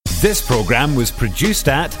This programme was produced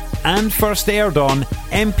at and first aired on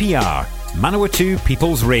MPR, Manawatu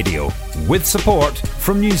People's Radio, with support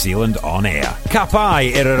from New Zealand On Air. Ka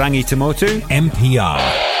pai Irarangi Tamotu, MPR.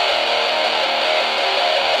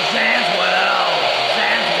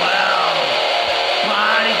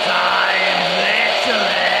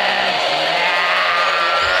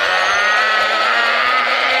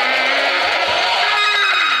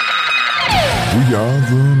 We are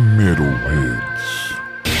the Metalheads.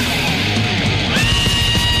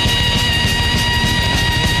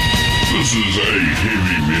 This is a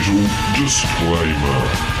heavy metal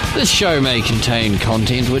disclaimer. This show may contain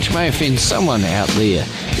content which may offend someone out there.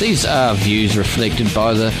 These are views reflected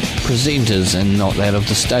by the presenters and not that of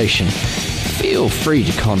the station. Feel free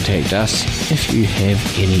to contact us if you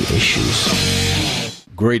have any issues.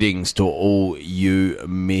 Greetings to all you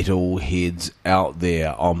metalheads out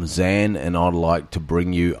there. I'm Zan and I'd like to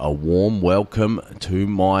bring you a warm welcome to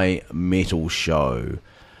my metal show.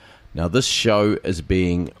 Now this show is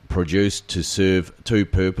being produced to serve two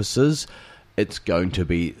purposes. It's going to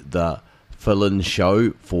be the fill-in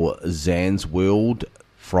show for Zan's World,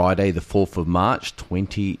 Friday the 4th of March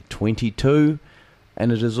 2022,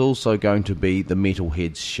 and it is also going to be the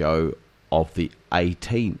Metalheads show of the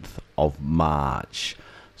 18th of March.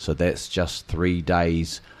 So that's just 3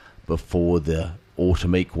 days before the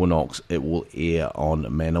autumn equinox. It will air on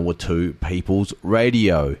Manawatu People's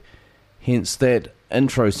Radio. Hence that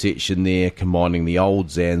intro section there, combining the old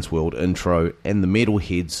Zan's World intro and the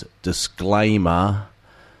Metalheads disclaimer,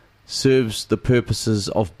 serves the purposes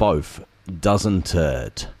of both, doesn't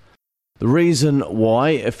it? The reason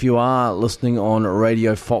why, if you are listening on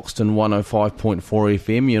Radio Foxton 105.4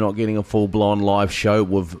 FM, you're not getting a full-blown live show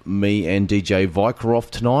with me and DJ Vikarov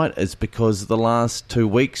tonight, is because the last 2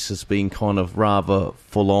 weeks has been kind of rather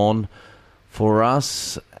full-on for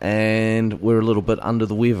us, and we're a little bit under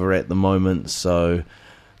the weather at the moment, so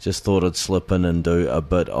just thought I'd slip in and do a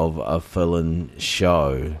bit of a fill-in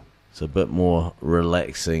show. It's a bit more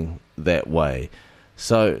relaxing that way.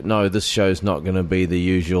 So, no, this show's not going to be the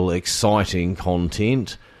usual exciting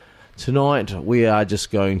content. Tonight, we are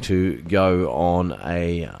just going to go on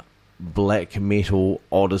a black metal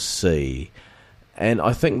odyssey. And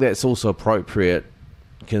I think that's also appropriate,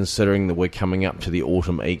 considering that we're coming up to the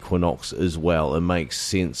autumn equinox as well. It makes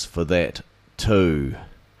sense for that too.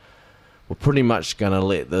 We're pretty much going to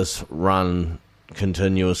let this run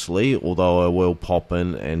continuously, although I will pop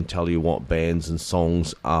in and tell you what bands and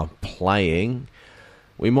songs are playing.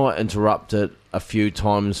 We might interrupt it a few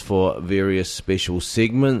times for various special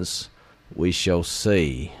segments. We shall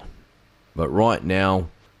see. But right now,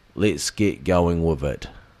 let's get going with it.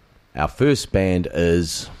 Our first band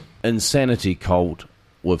is Insanity Cult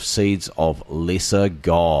with Seeds of Lesser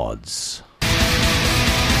Gods.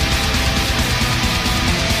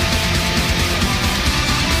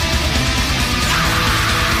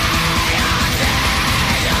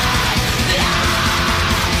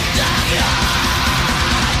 Yeah.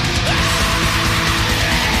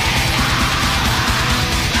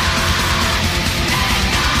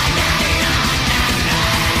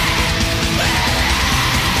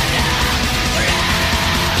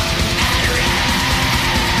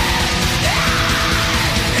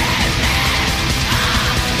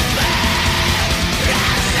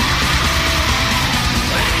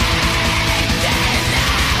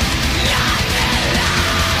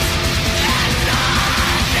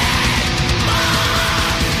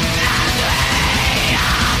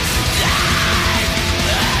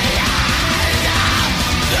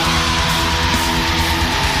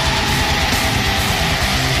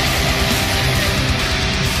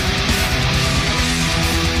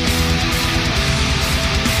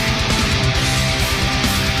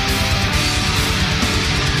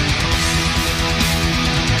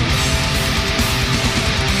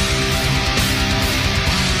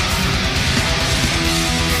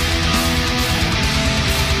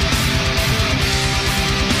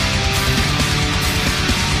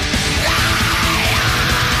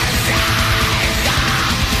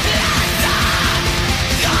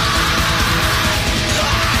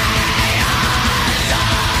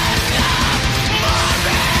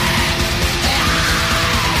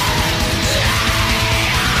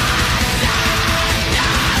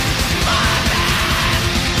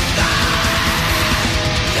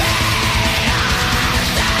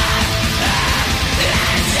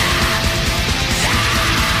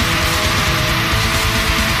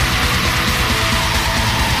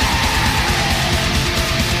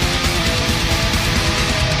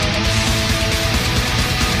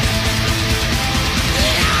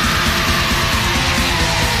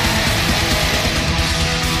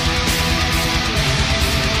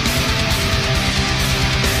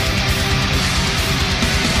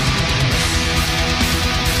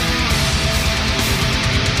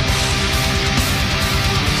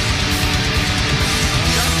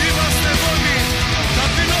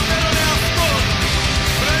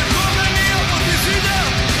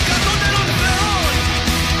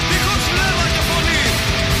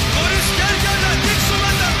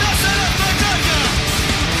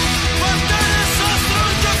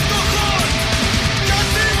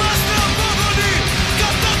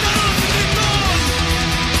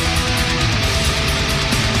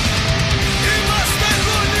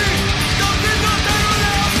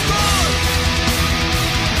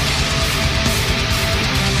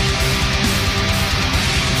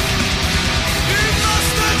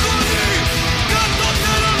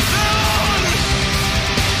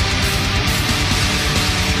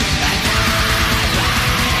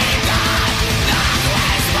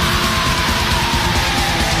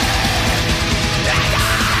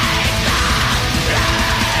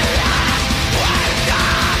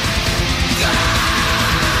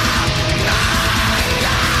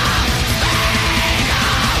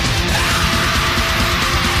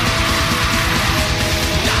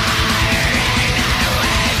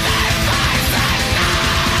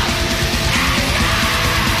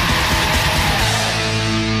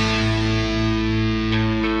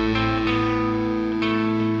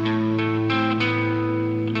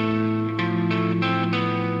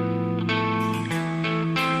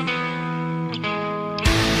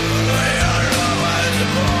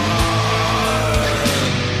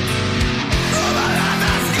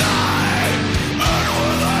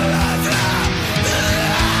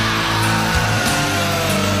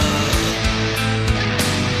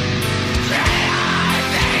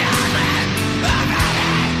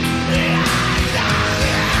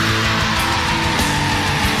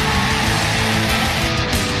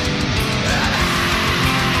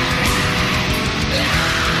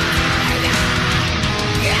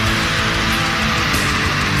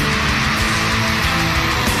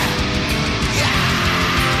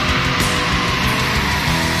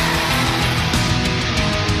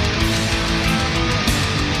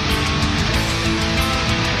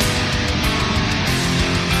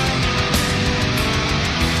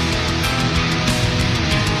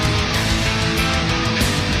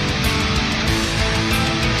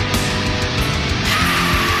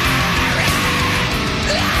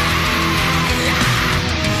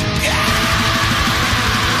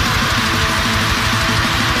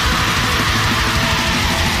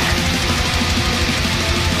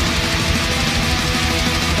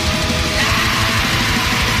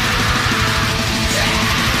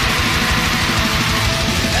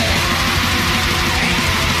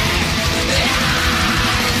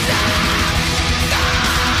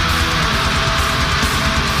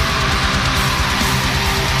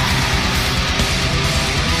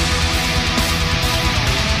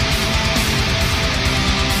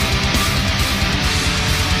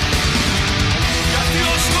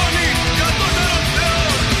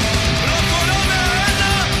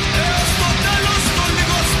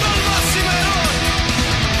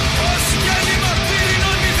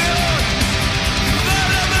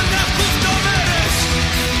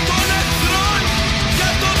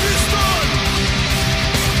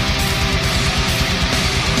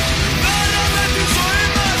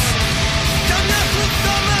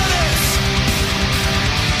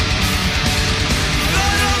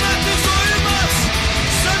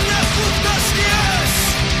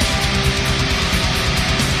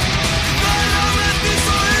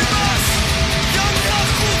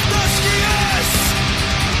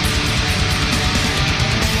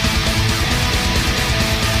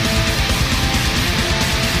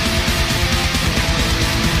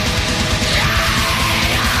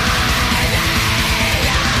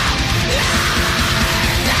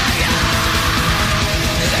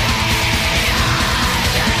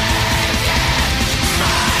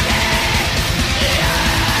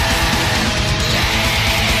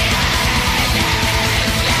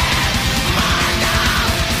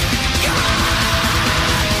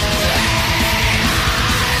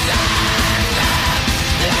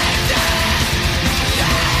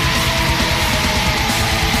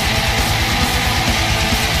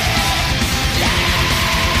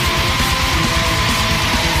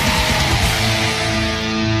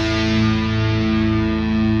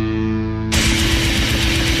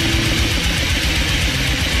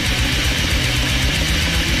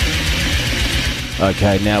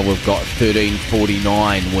 Okay, now we've got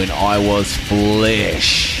 1349, When I Was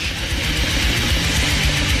Flesh.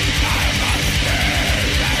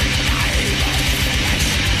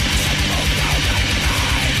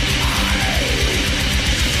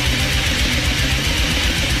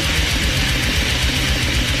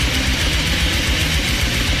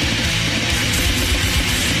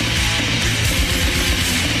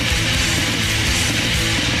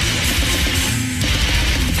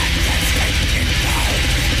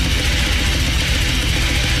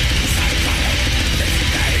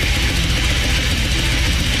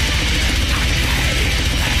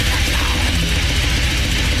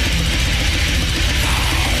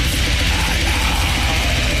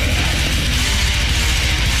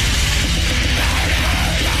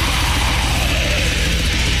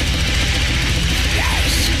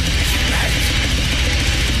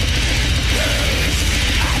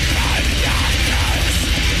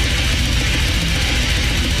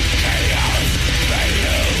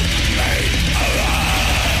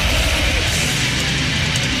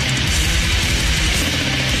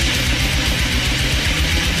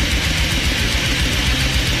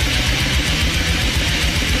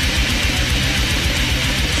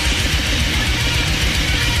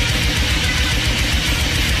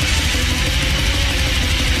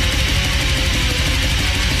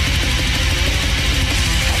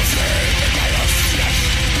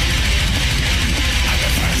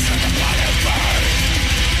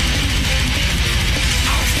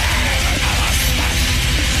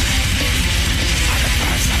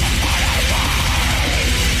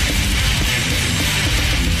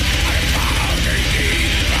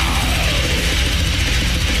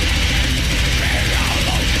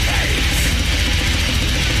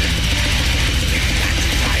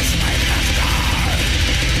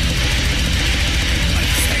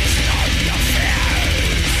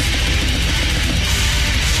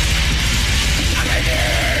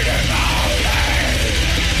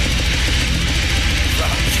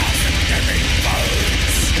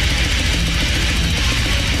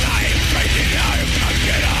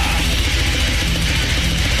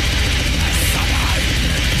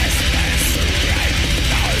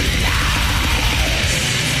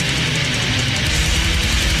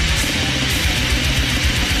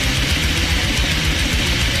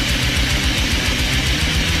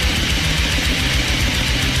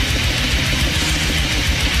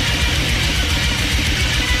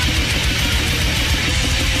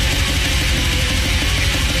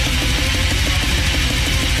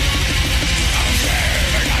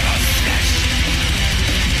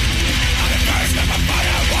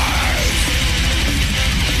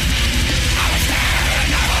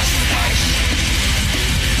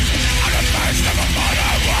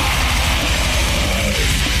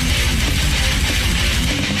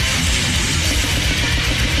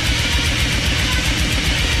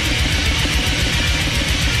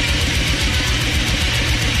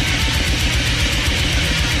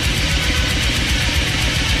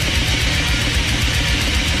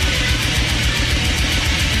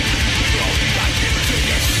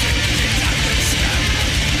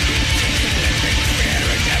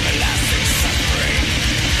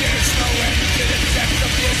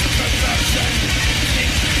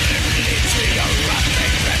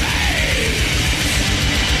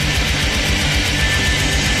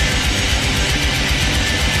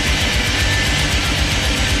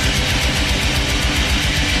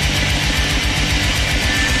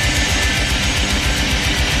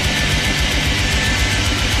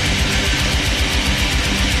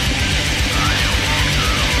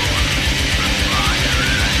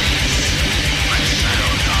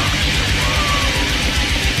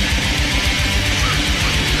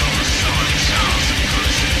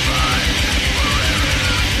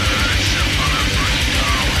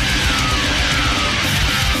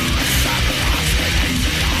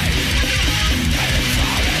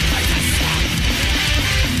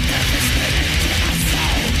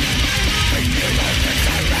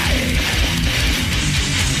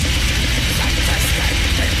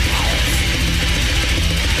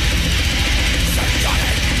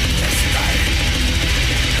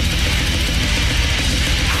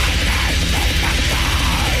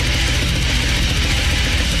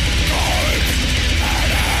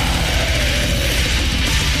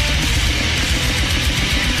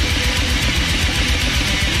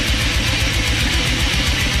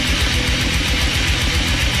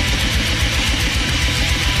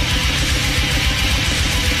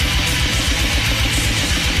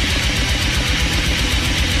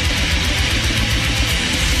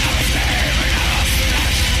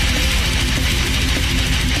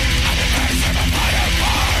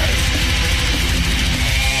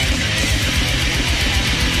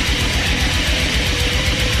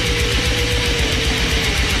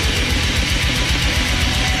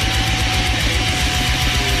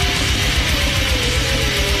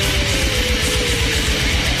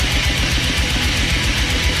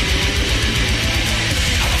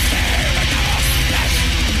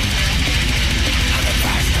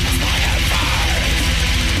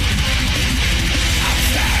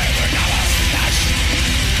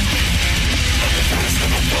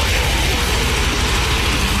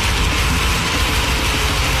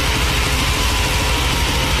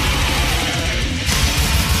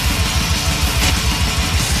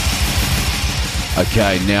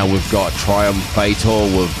 Okay, now we've got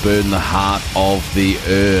Triumphator with Burn the Heart of the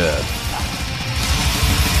Earth.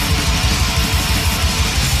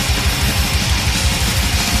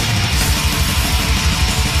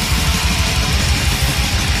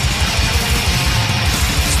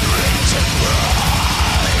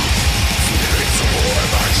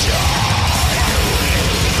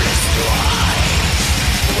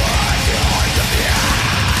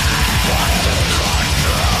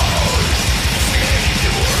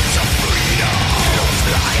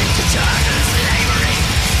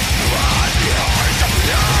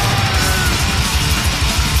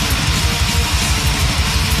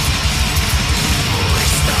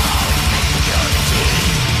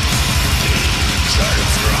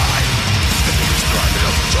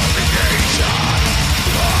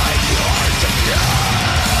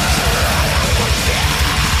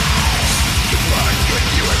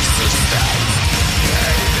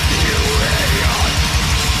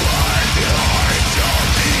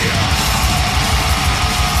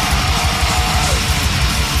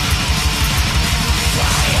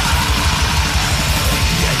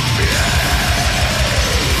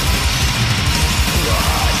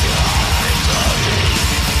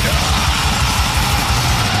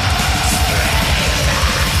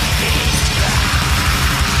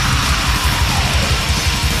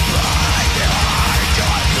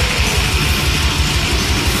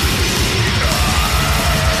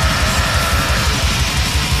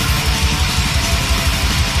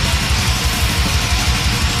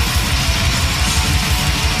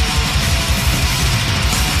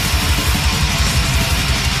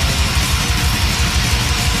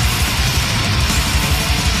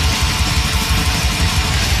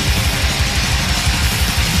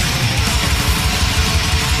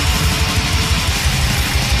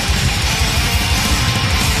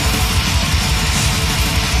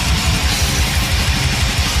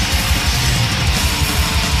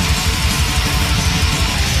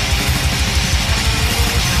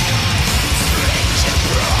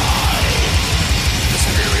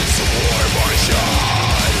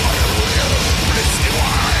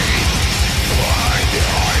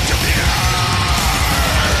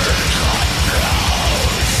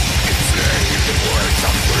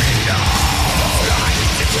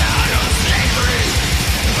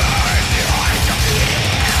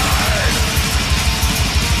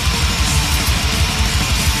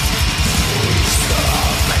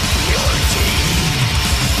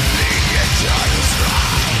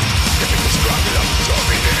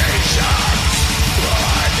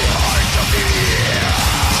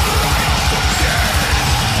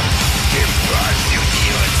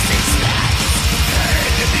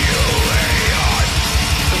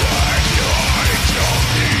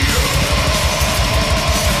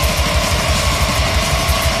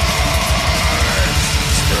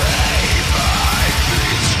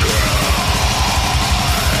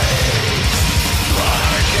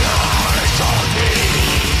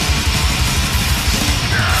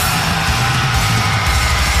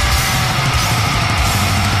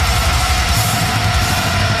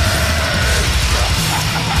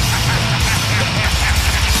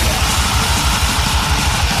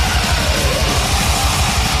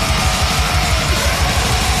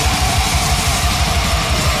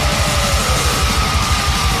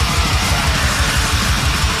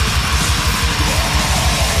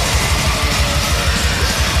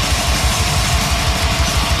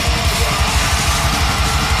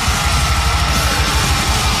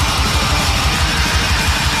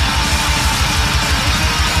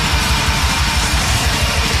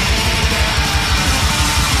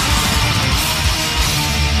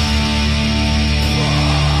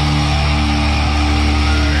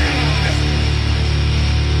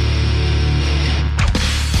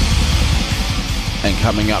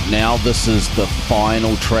 Coming up now, this is the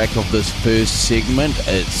final track of this first segment.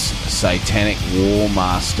 It's Satanic War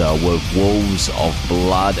Master with Wolves of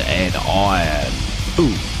Blood and Iron.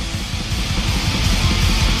 Ooh.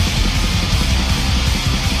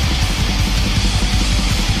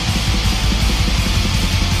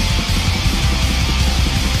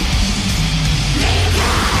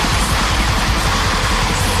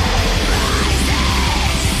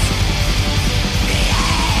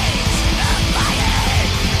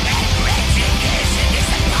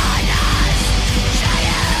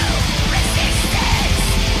 Resistance,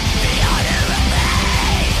 the order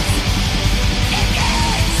remains.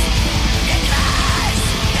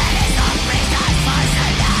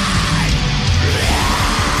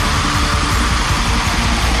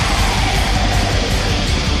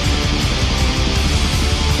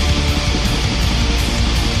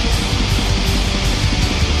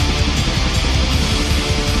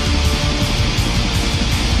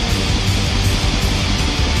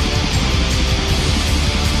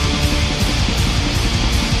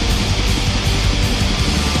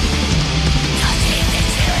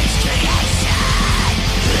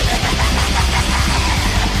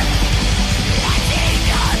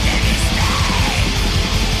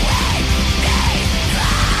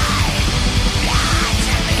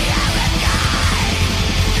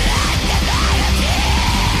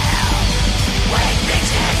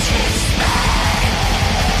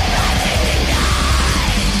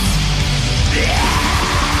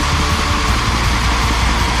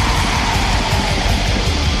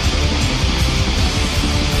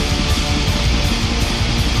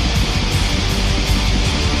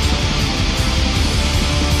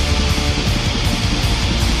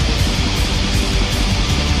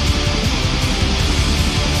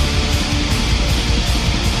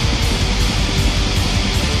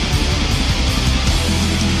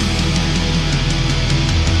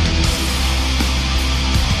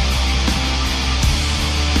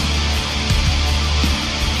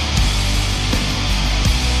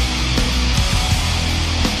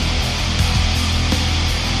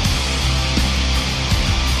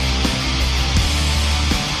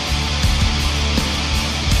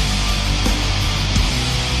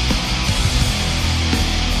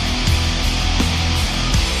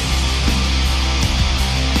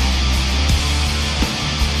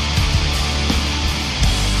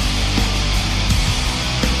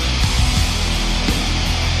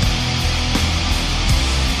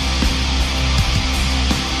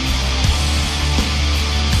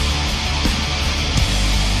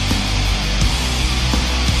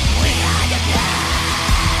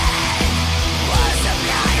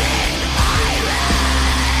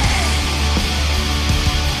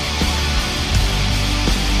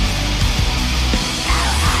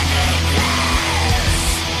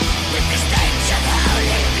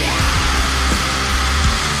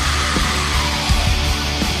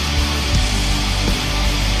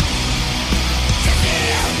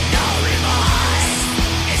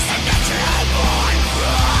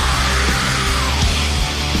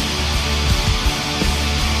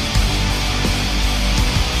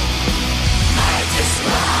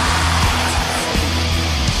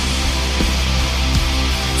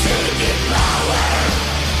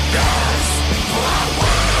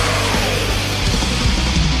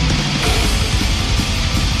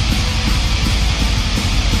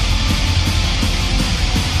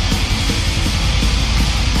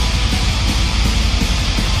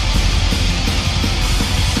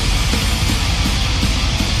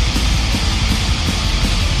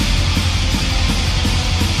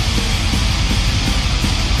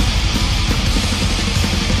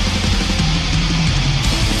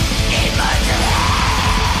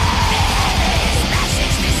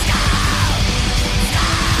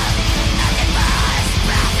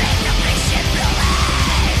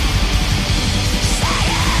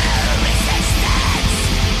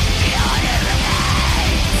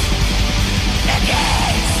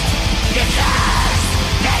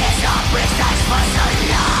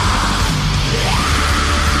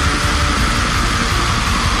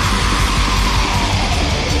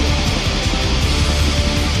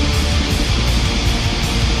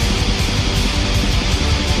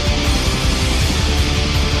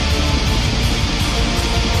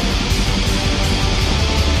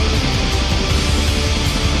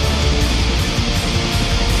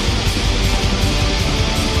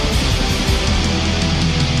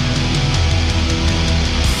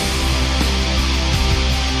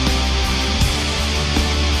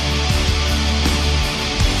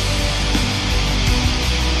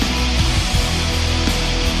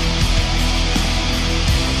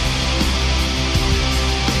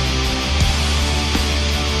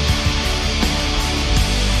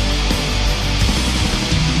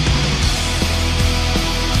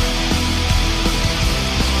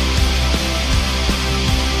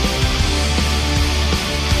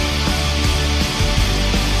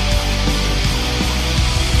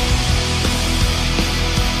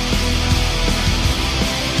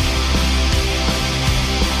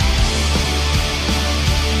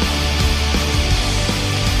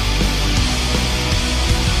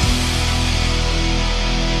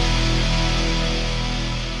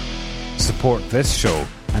 Support this show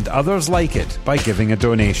and others like it by giving a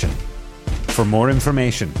donation. For more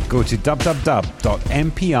information, go to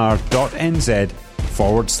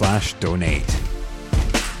www.mpr.nz/donate.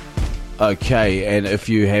 Okay, and if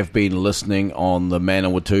you have been listening on the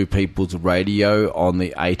Manawatu People's Radio on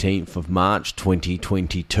the 18th of March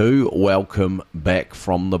 2022, welcome back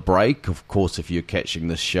from the break. Of course, if you're catching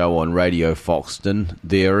this show on Radio Foxton,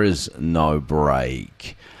 there is no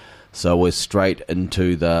break. So we're straight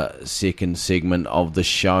into the second segment of the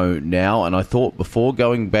show now, and I thought before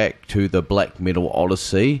going back to the Black Metal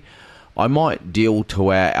Odyssey, I might deal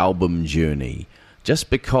to our album journey. Just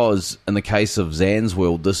because, in the case of Zan's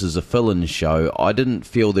World, this is a fill-in show, I didn't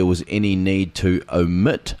feel there was any need to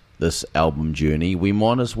omit this album journey. We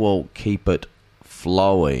might as well keep it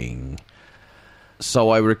flowing. So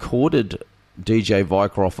I recorded DJ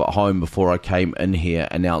Vycroft at home before I came in here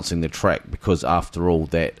announcing the track, because after all,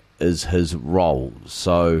 that is his role.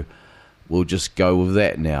 So we'll just go with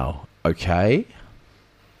that now, okay?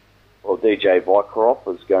 Well, DJ Vycroft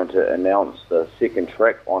is going to announce the second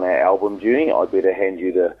track on our album journey. I'd better hand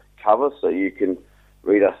you the cover so you can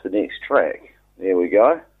read us the next track. There we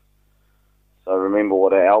go. So remember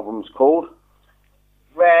what our album's called?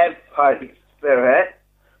 Rampage Spirit.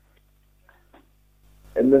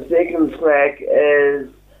 And the second track is...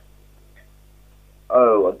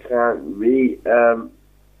 I can't read...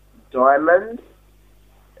 Diamonds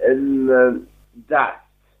in the Dust.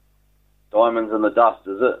 Diamonds in the Dust,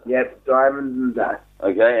 is it? Yep, Diamonds in the Dust.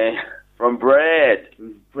 Okay, from Brad.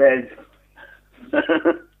 Brad.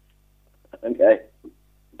 Okay.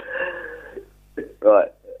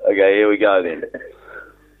 Right, okay, here we go then.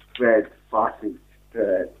 Brad fucking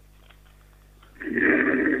Spirit.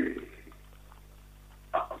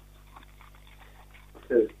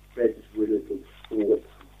 So Brad just really looking forward.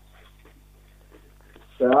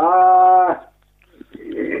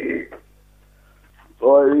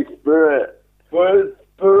 Holy Spirit. Holy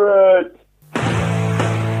Spirit.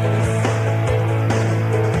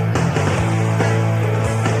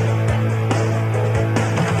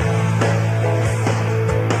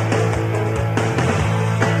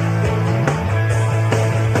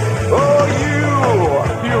 Oh,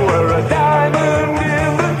 you were a diamond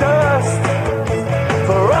in the dust.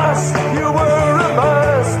 For us, you were a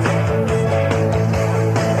must.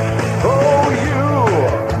 Oh, you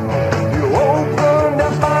opened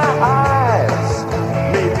up my eyes,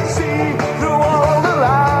 made me see through all the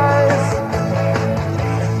lies.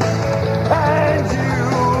 And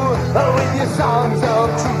you, with your songs of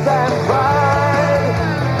truth and pride,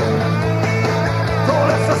 told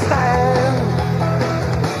us to stand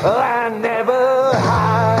and never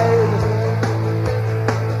hide.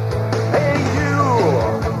 Hey, you,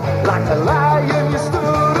 like a lion, you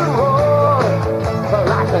stood and roared,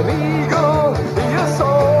 like an eagle, you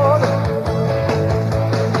soared.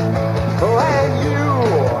 Oh, and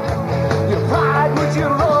your pride was your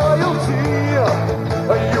loyalty.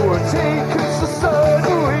 You were taken so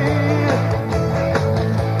suddenly.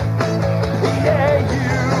 Yeah,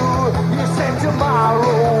 you said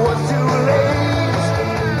tomorrow was too late.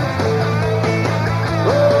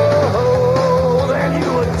 Oh, then you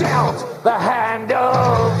were dealt the hand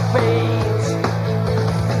of fate.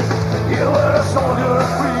 You were a soldier of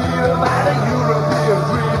freedom and a European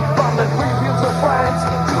dream. From the green fields of France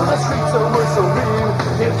to the streets of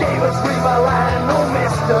Mussolini, you gave us Dreamland, no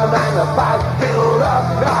mister, and the fight built up,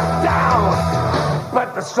 knocked down,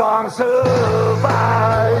 but the strong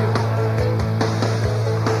survive.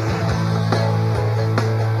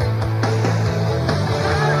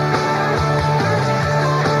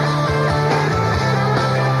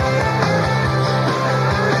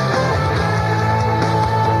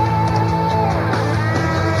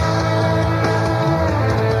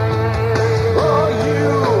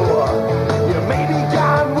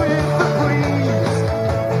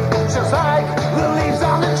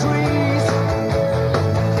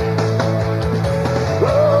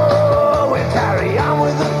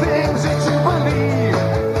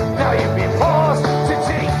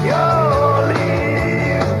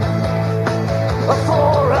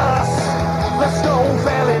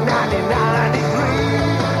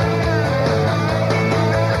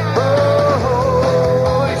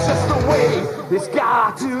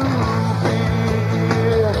 got to be.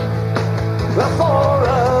 For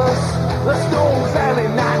us, the Stones and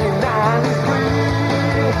in 1993.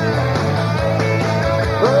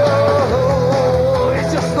 Oh,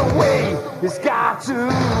 it's just the way it's got to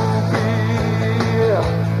be.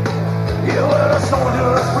 You were a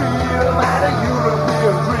soldier of freedom and a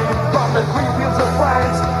European dream. From the green fields of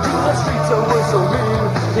France to the streets of Mussolini.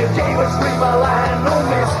 You gave us dreamer land, no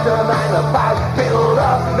Mr. 9 to 5. Build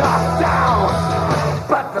up, knock down,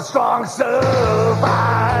 but the strong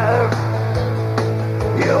survive.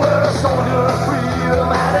 You were a soldier of freedom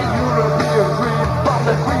and a European dream. From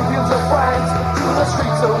the green fields of France to the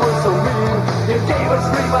streets of Mussolini. You gave us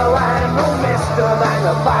dreamer land, no Mr. 9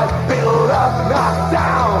 to 5. Build up, knock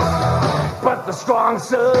down, but the strong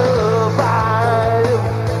survive.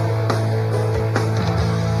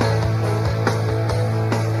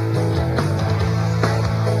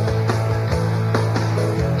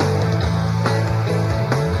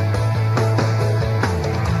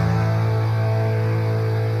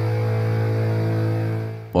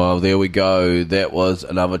 Well, there we go. That was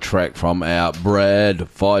another track from our Brad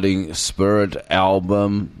Fighting Spirit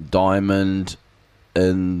album, Diamond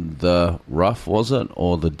in the Rough, was it?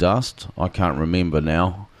 Or the Dust? I can't remember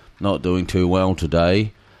now. Not doing too well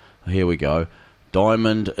today. Here we go.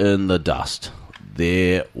 Diamond in the Dust.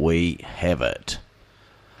 There we have it.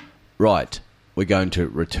 Right. We're going to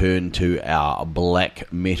return to our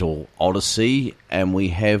black metal odyssey, and we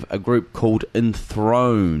have a group called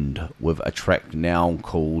Enthroned with a track now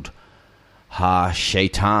called Ha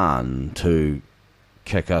Shaitan to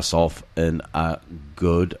kick us off in a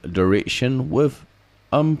good direction with,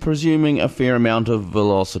 I'm presuming, a fair amount of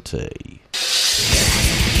velocity.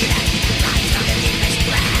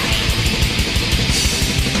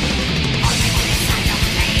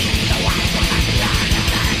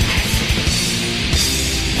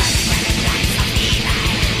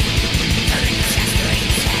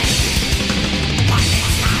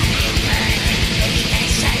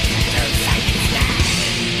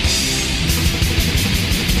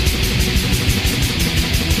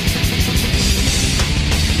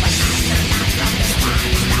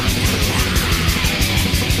 From the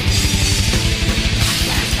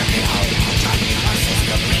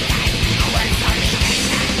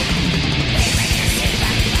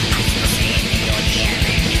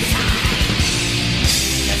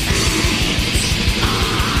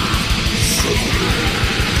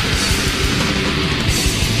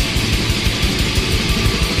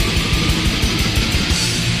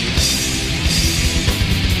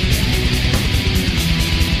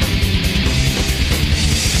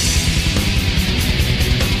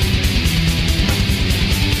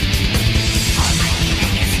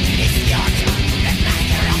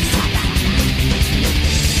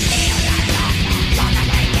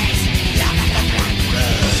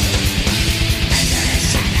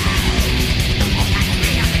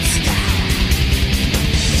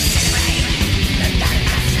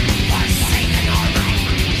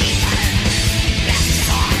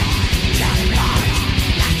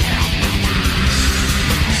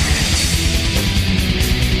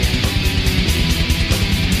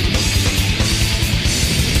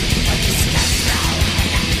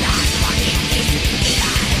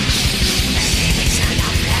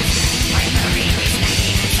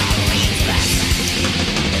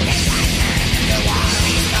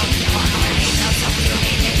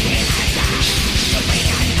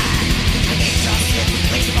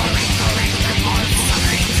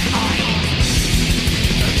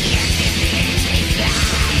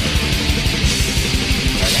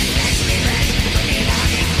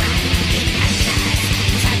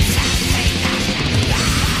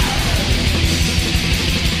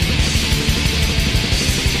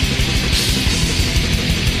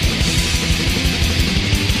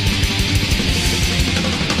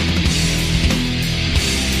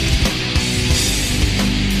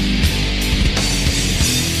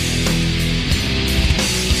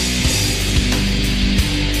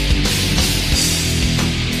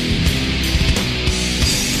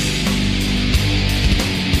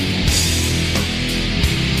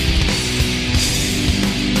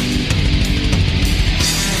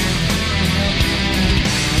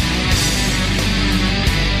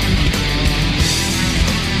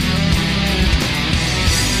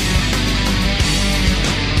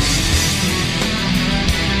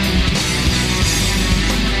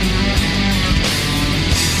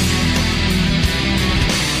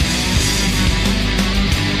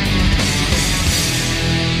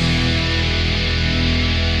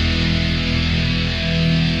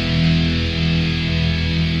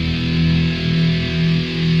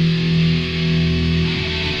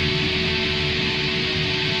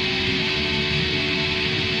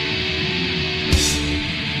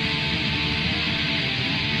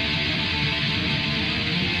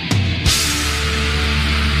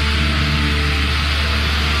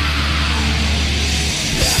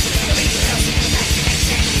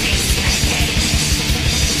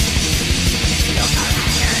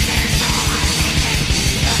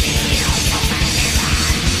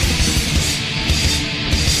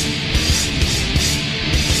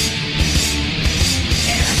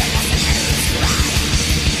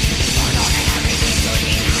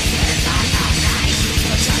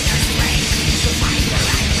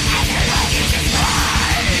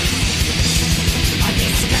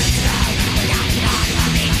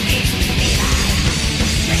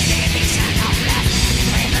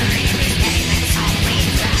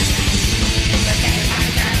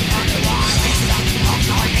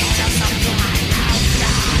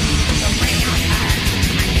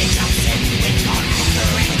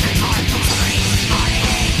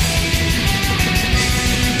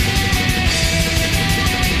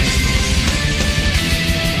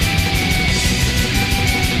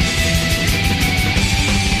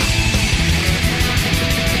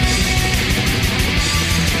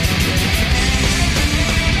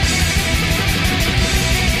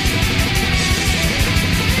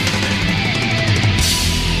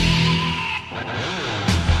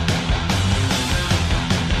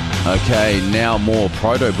Okay, now more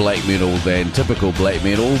proto-black metal than typical black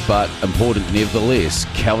metal, but important nevertheless.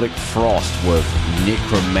 Celtic Frost with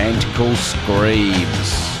Necromantical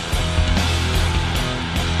Screams.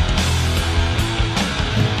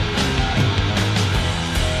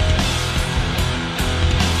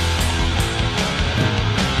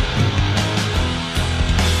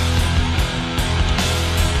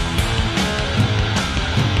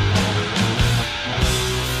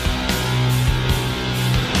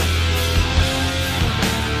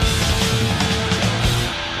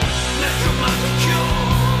 Necromantical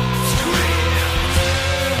screams.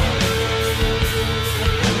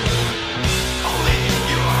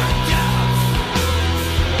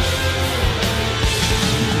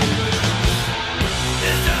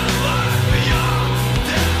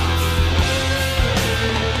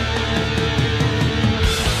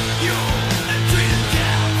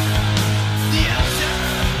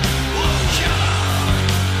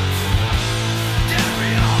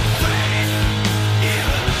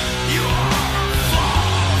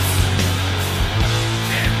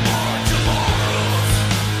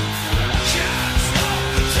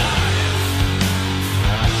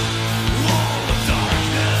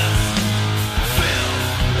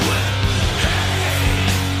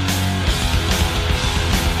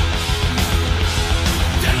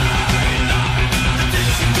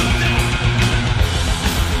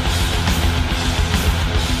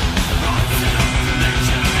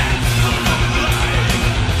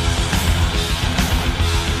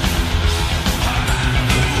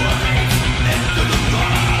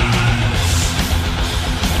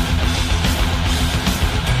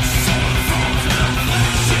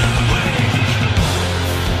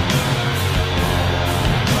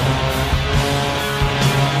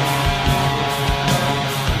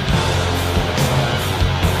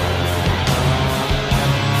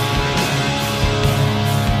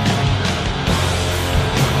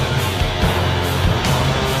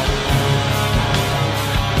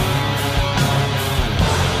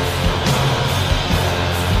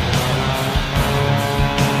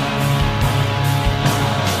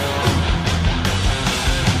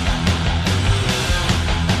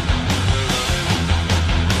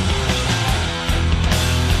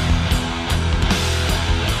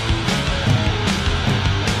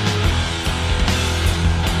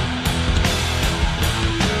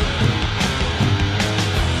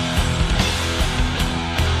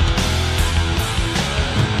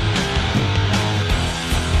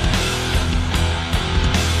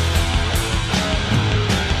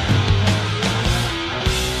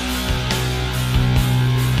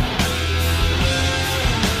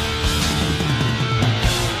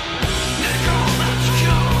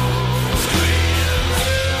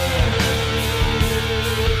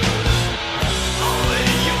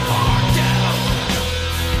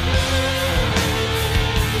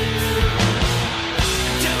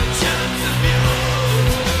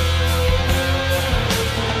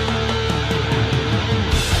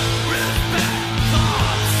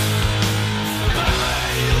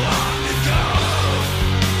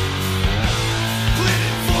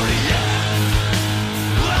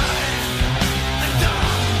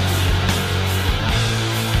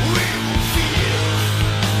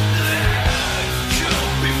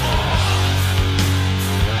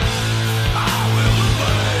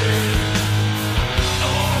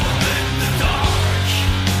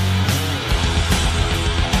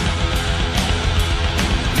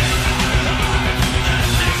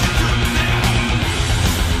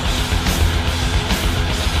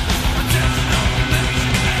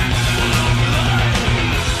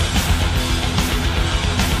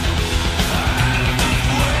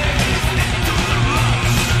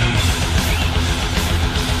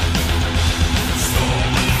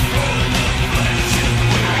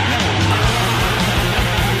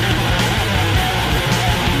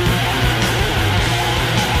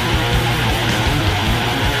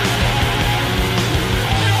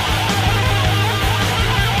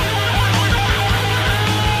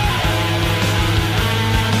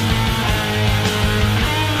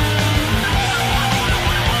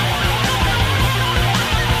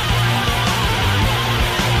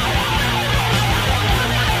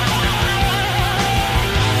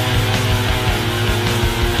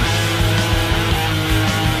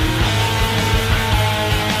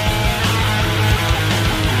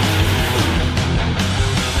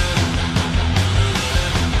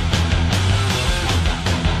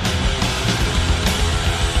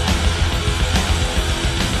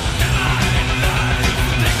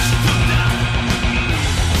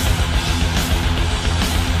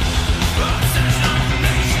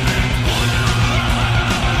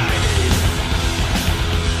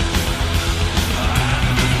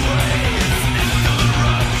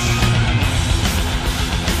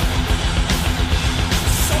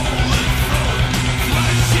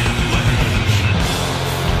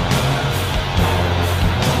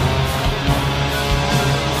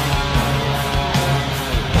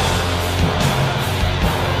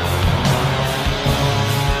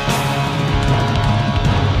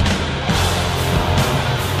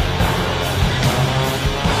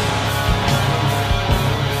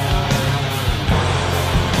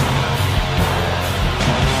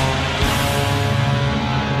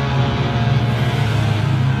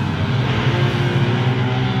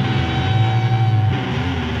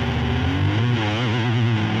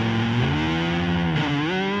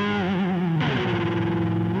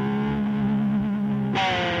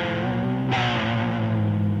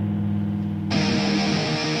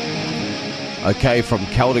 Okay, from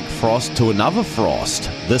Celtic Frost to another Frost.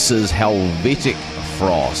 This is Helvetic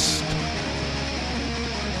Frost.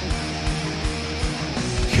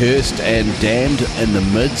 Cursed and damned in the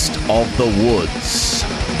midst of the woods.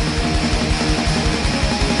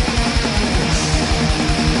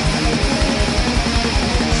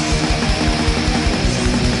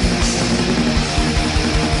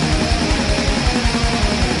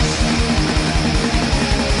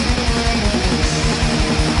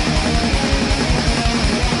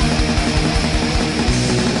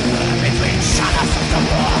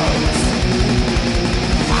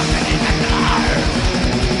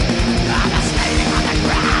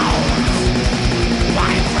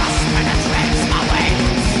 Why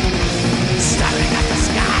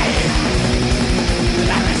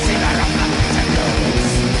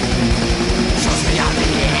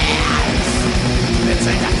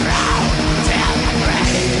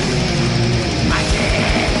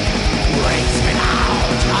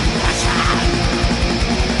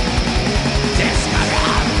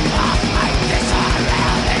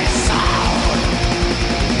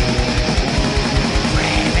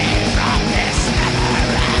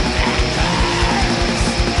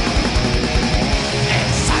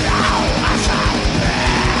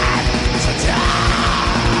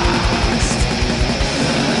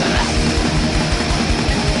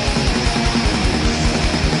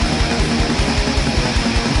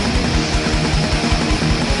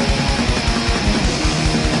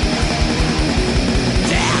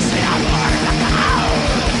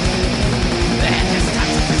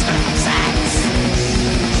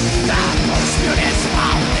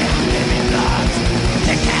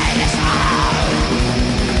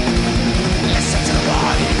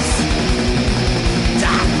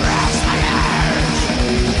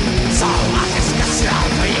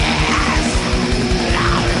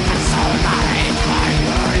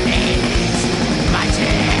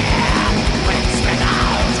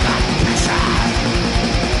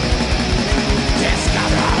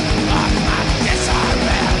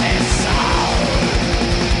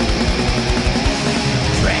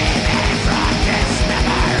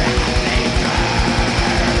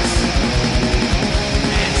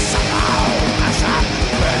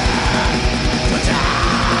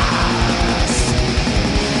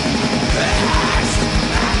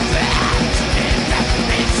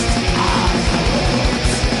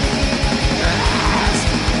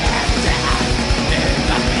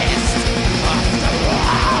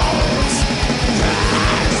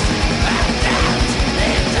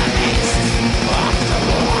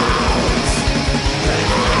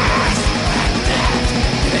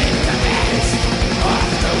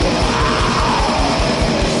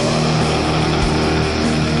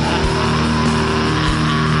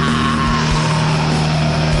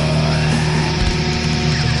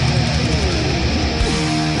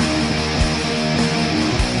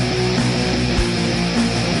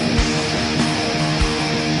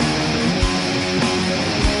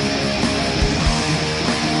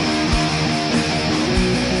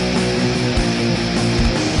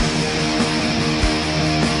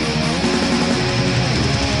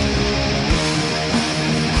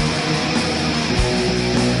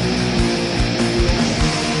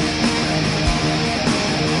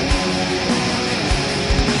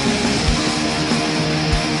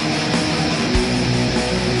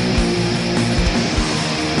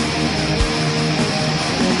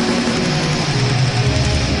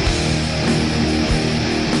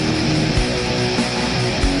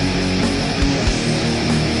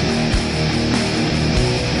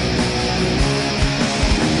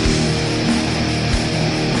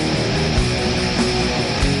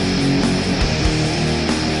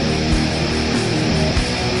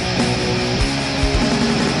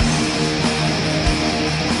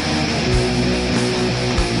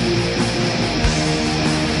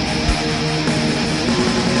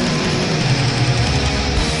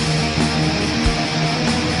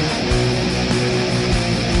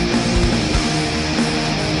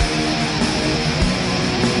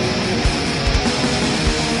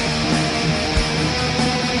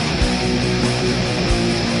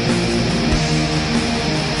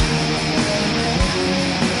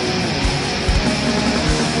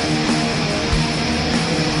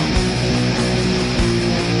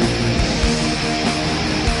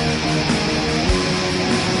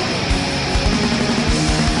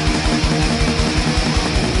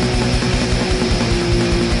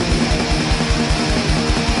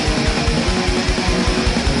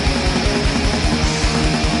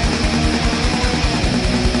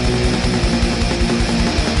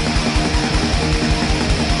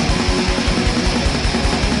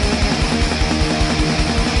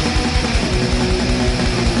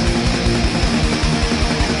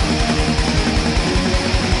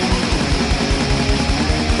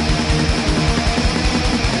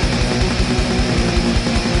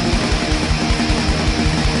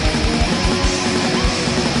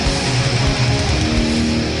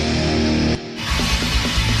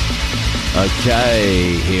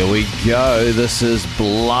Okay, here we go. This is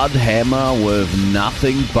Bloodhammer with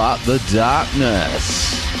Nothing But the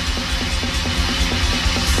Darkness.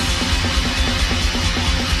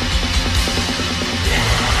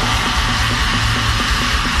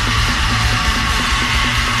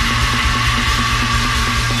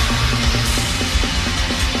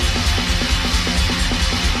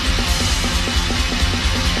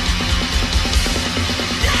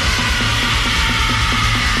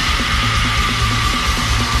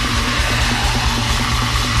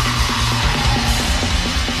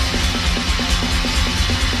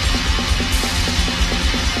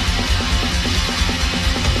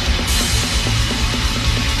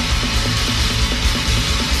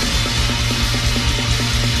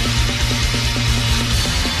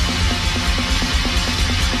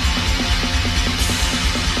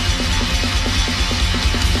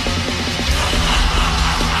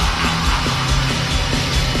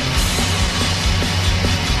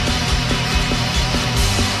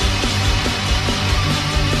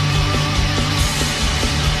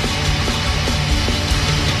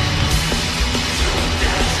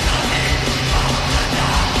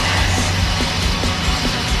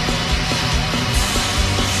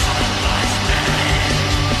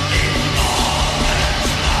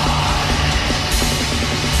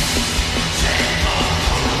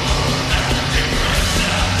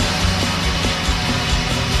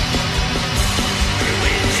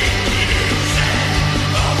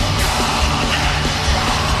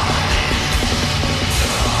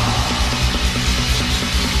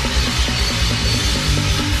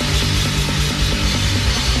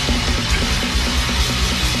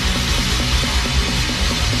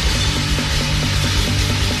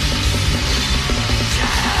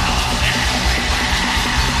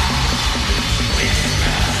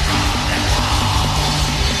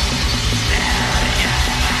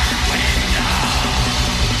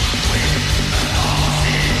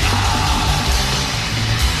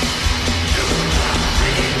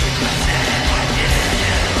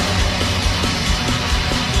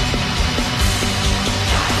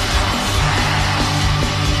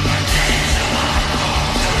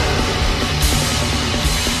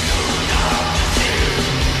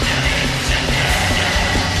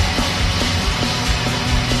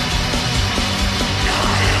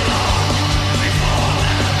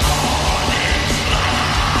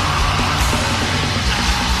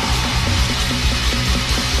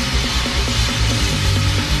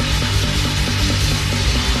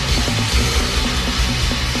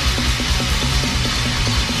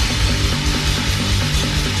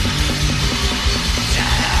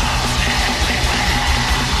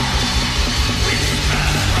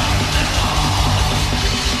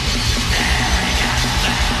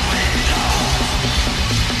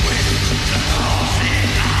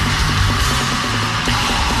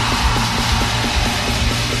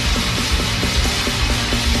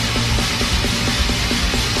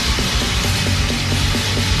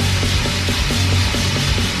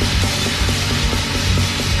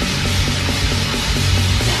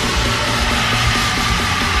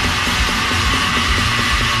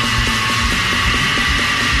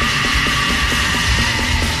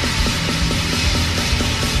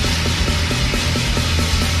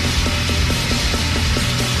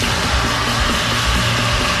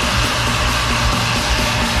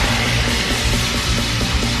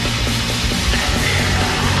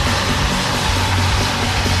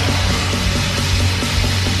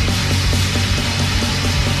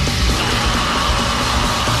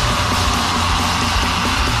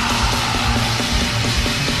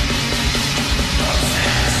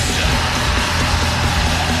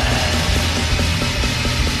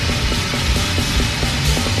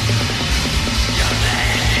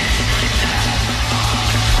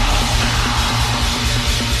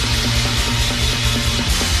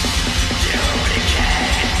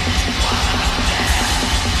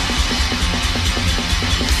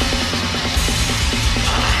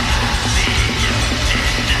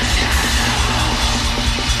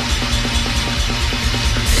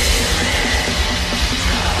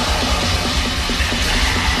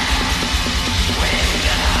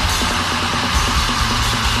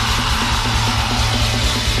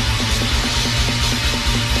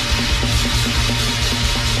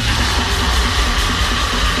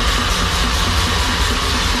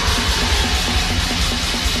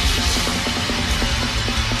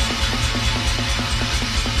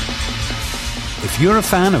 If you're a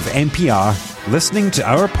fan of NPR, listening to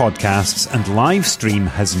our podcasts and live stream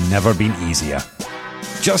has never been easier.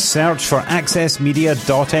 Just search for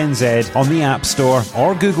accessmedia.nz on the App Store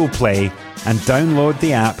or Google Play and download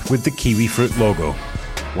the app with the kiwifruit logo.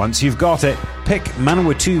 Once you've got it, pick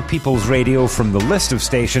Manawatu People's Radio from the list of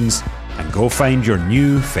stations and go find your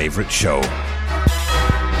new favourite show.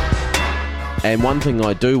 And one thing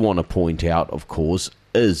I do want to point out, of course,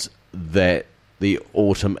 is that the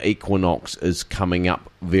autumn equinox is coming up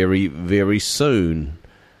very, very soon.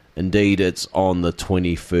 Indeed, it's on the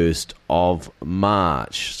 21st of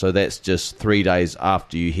March. So that's just 3 days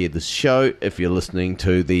after you hear this show if you're listening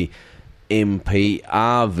to the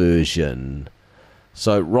MPR version.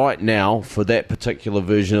 So right now, for that particular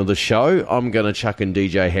version of the show, I'm going to chuck in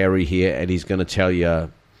DJ Harry here, and he's going to tell you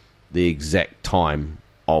the exact time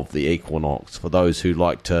of the equinox. For those who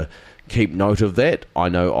like to keep note of that, I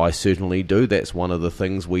know I certainly do. That's one of the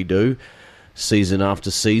things we do season after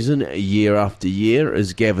season, year after year,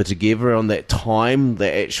 is gather together on that time, the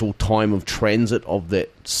actual time of transit of that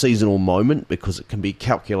seasonal moment, because it can be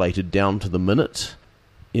calculated down to the minute.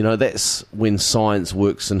 You know, that's when science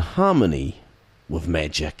works in harmony with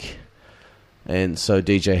magic. And so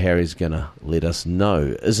DJ Harry's gonna let us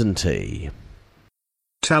know, isn't he?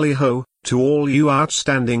 Tally-ho, to all you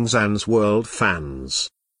outstanding Zan's World fans.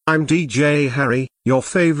 I'm DJ Harry, your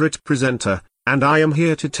favorite presenter, and I am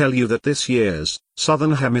here to tell you that this year's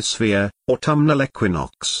Southern Hemisphere autumnal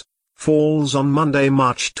equinox falls on Monday,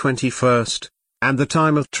 March 21st, and the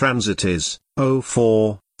time of transit is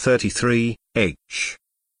 04:33 H.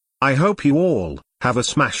 I hope you all have a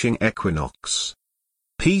smashing equinox.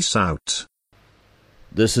 Peace out.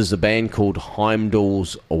 This is a band called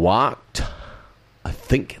Heimdall's Wacht. I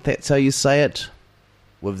think that's how you say it.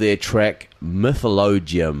 With their track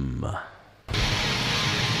Mythologium.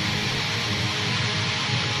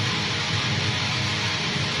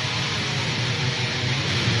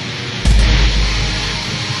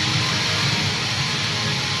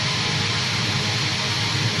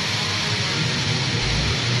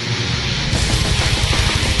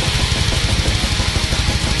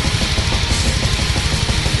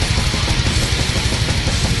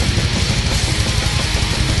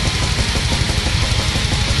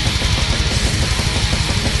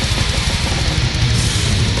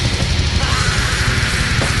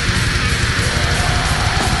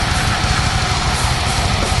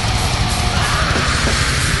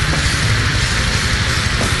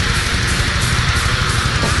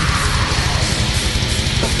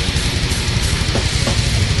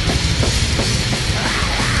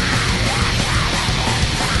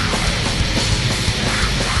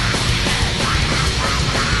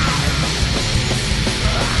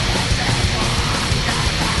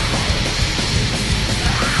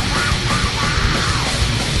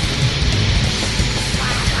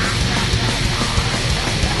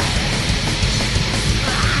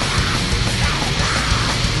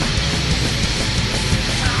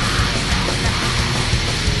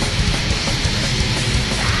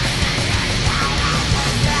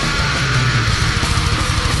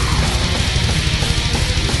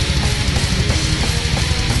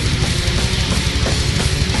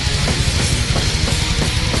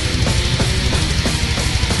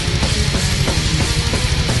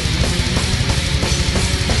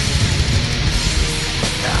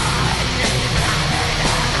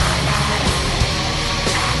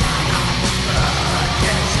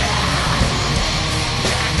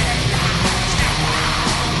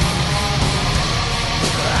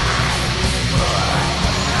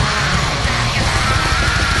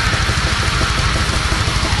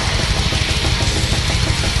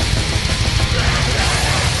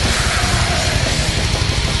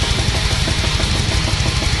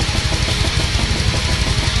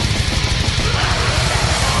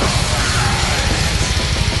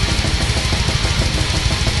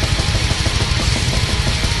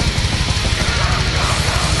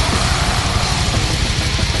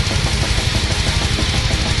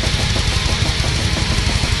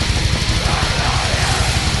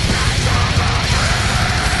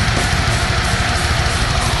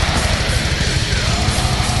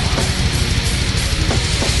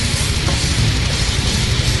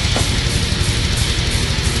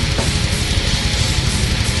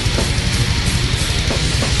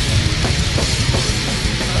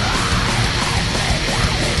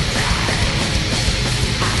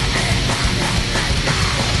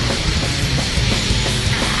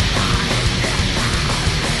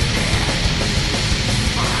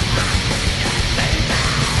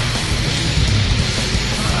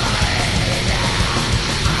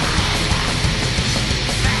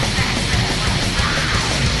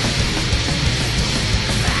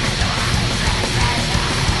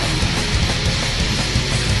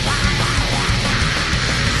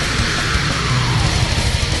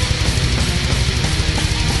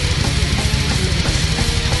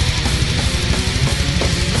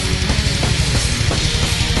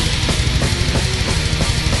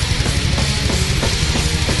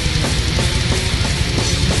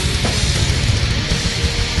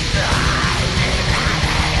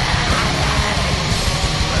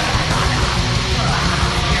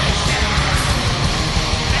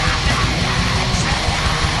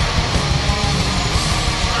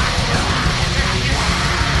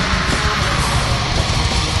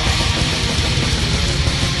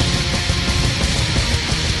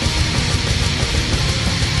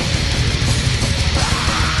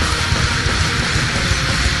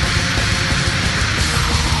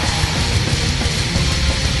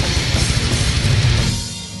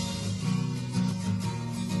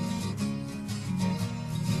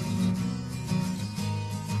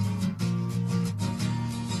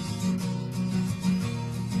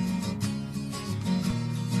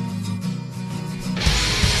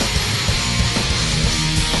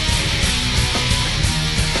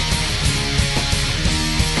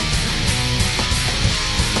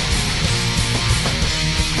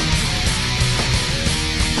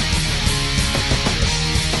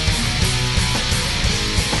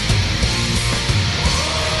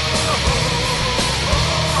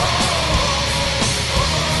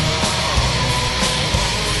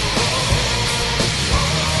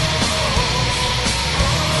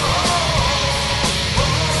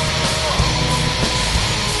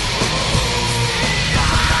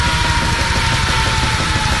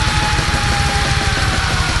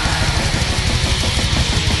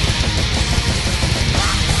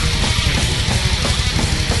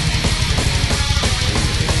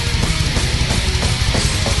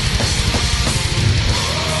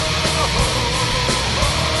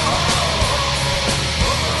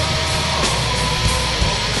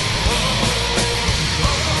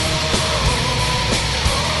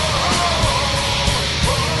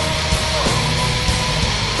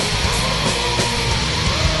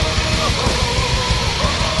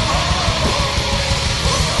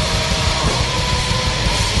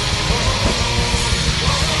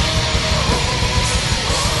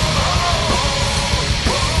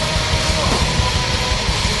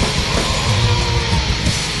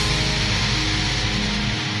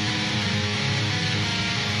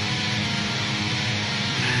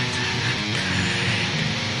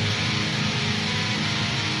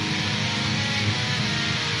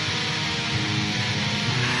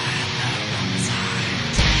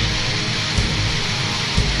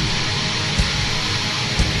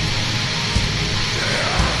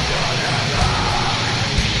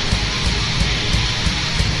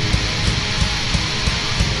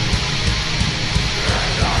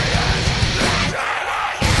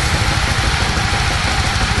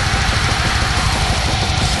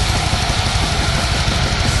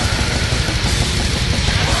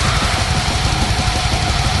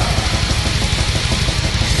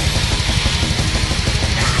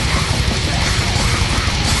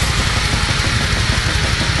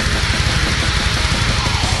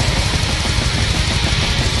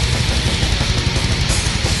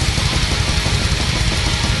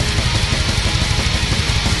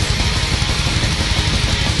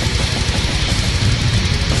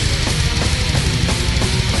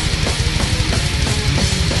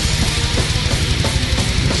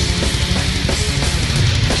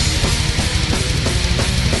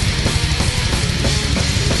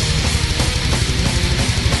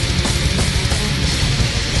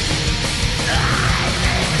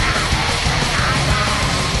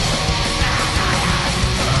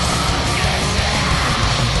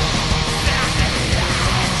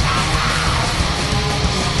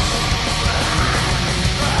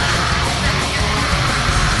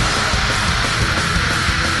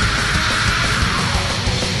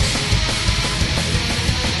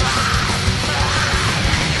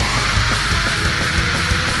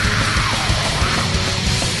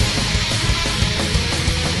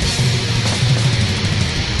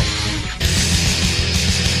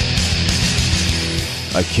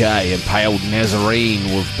 Okay, Impaled Nazarene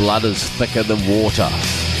with Blood is Thicker Than Water.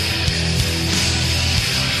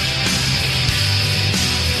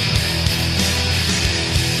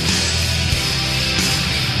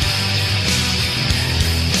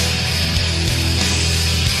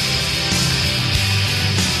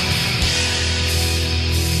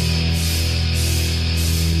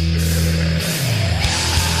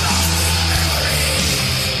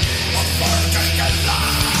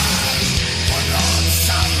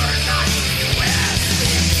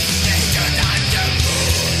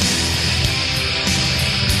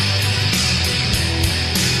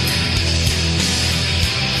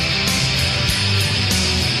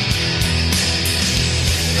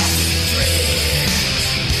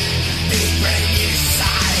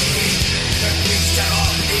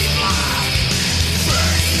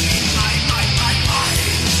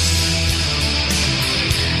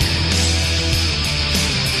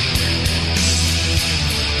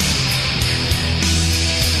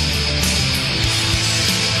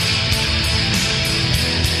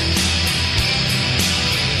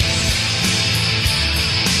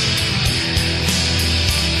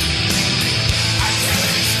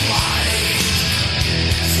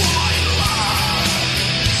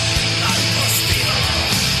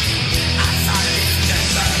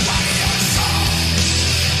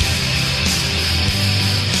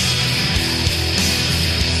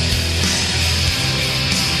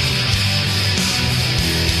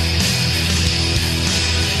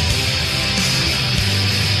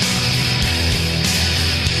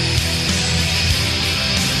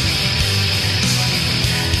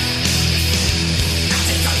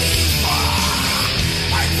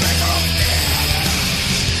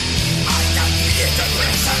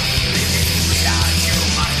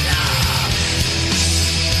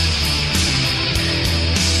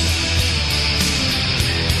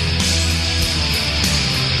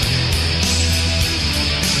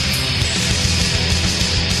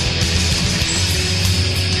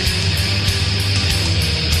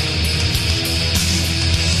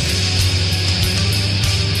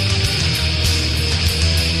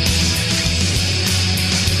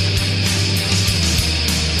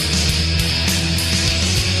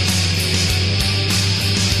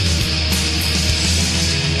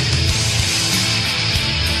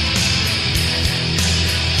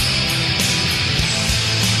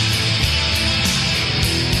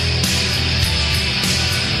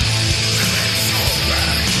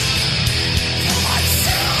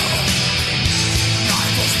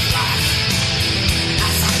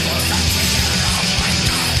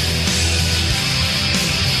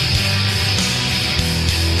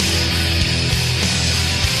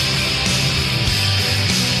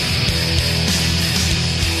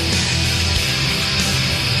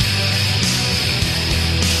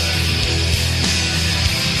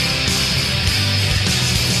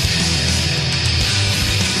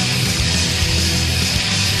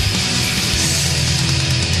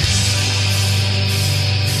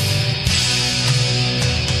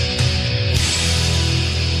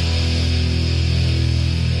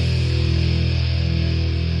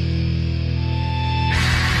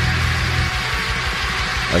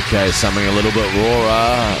 Okay, something a little bit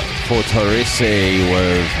rawer for Torresi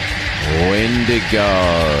with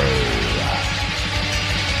Wendigo.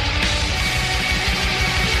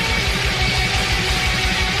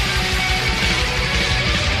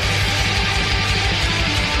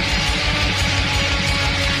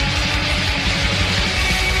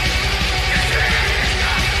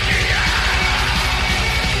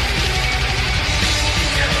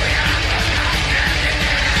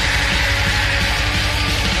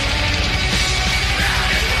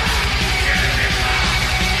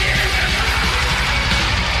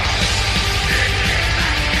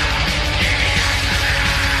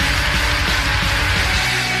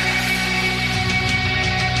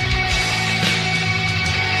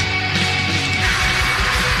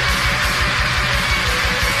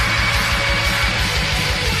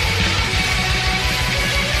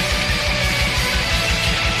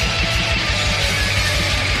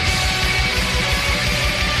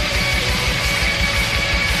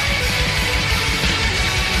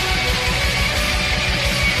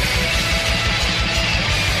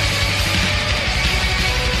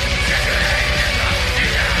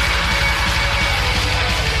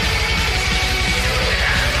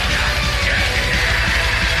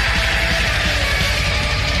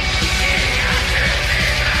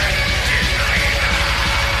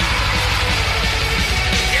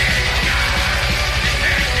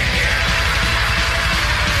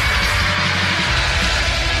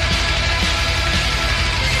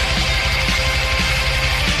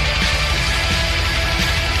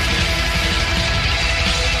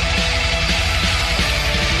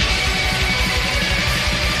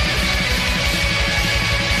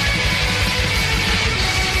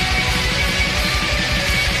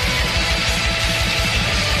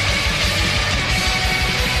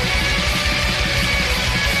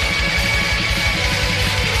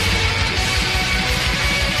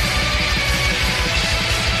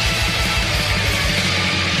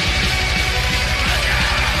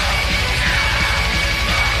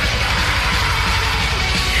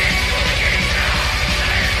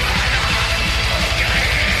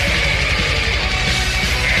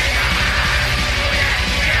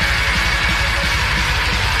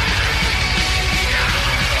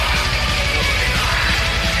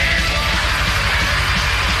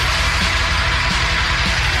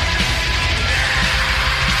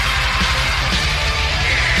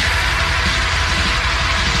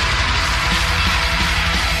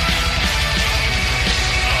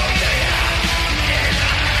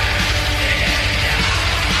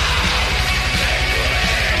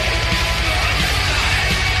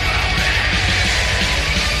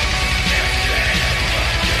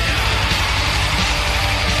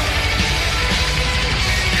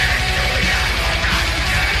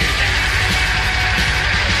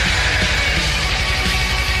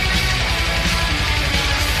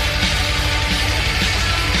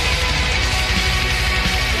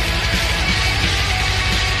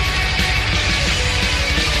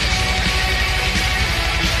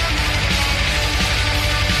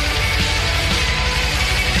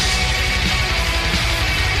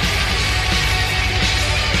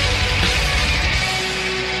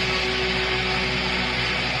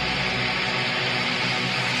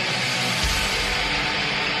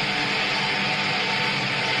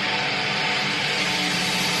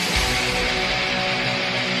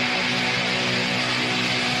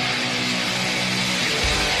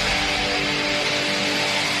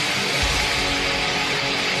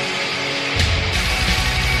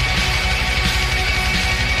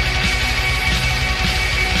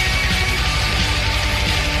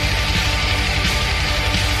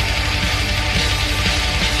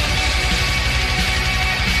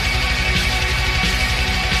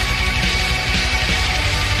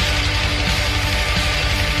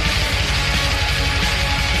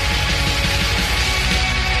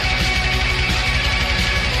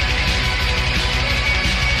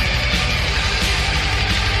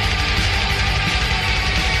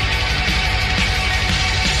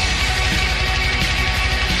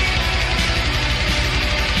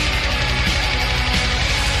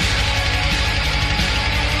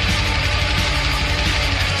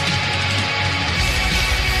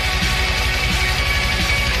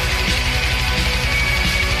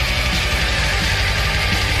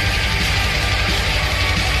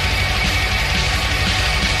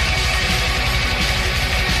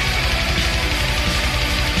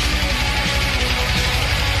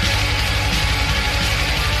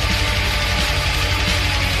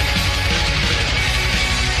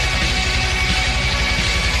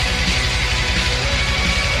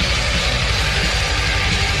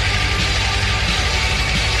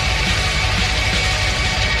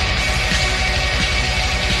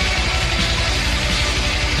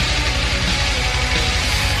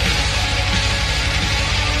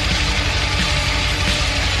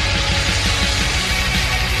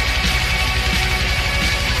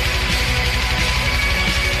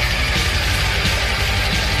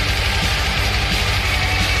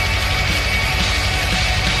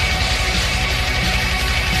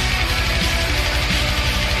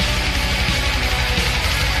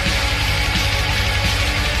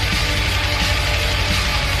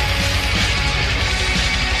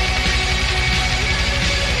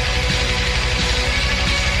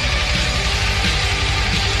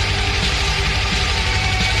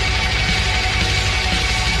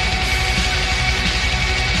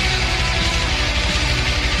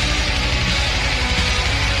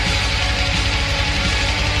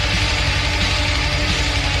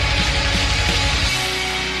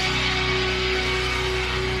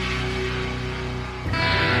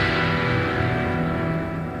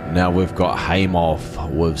 Now we've got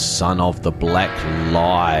Haymoth with Son of the Black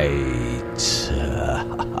Light.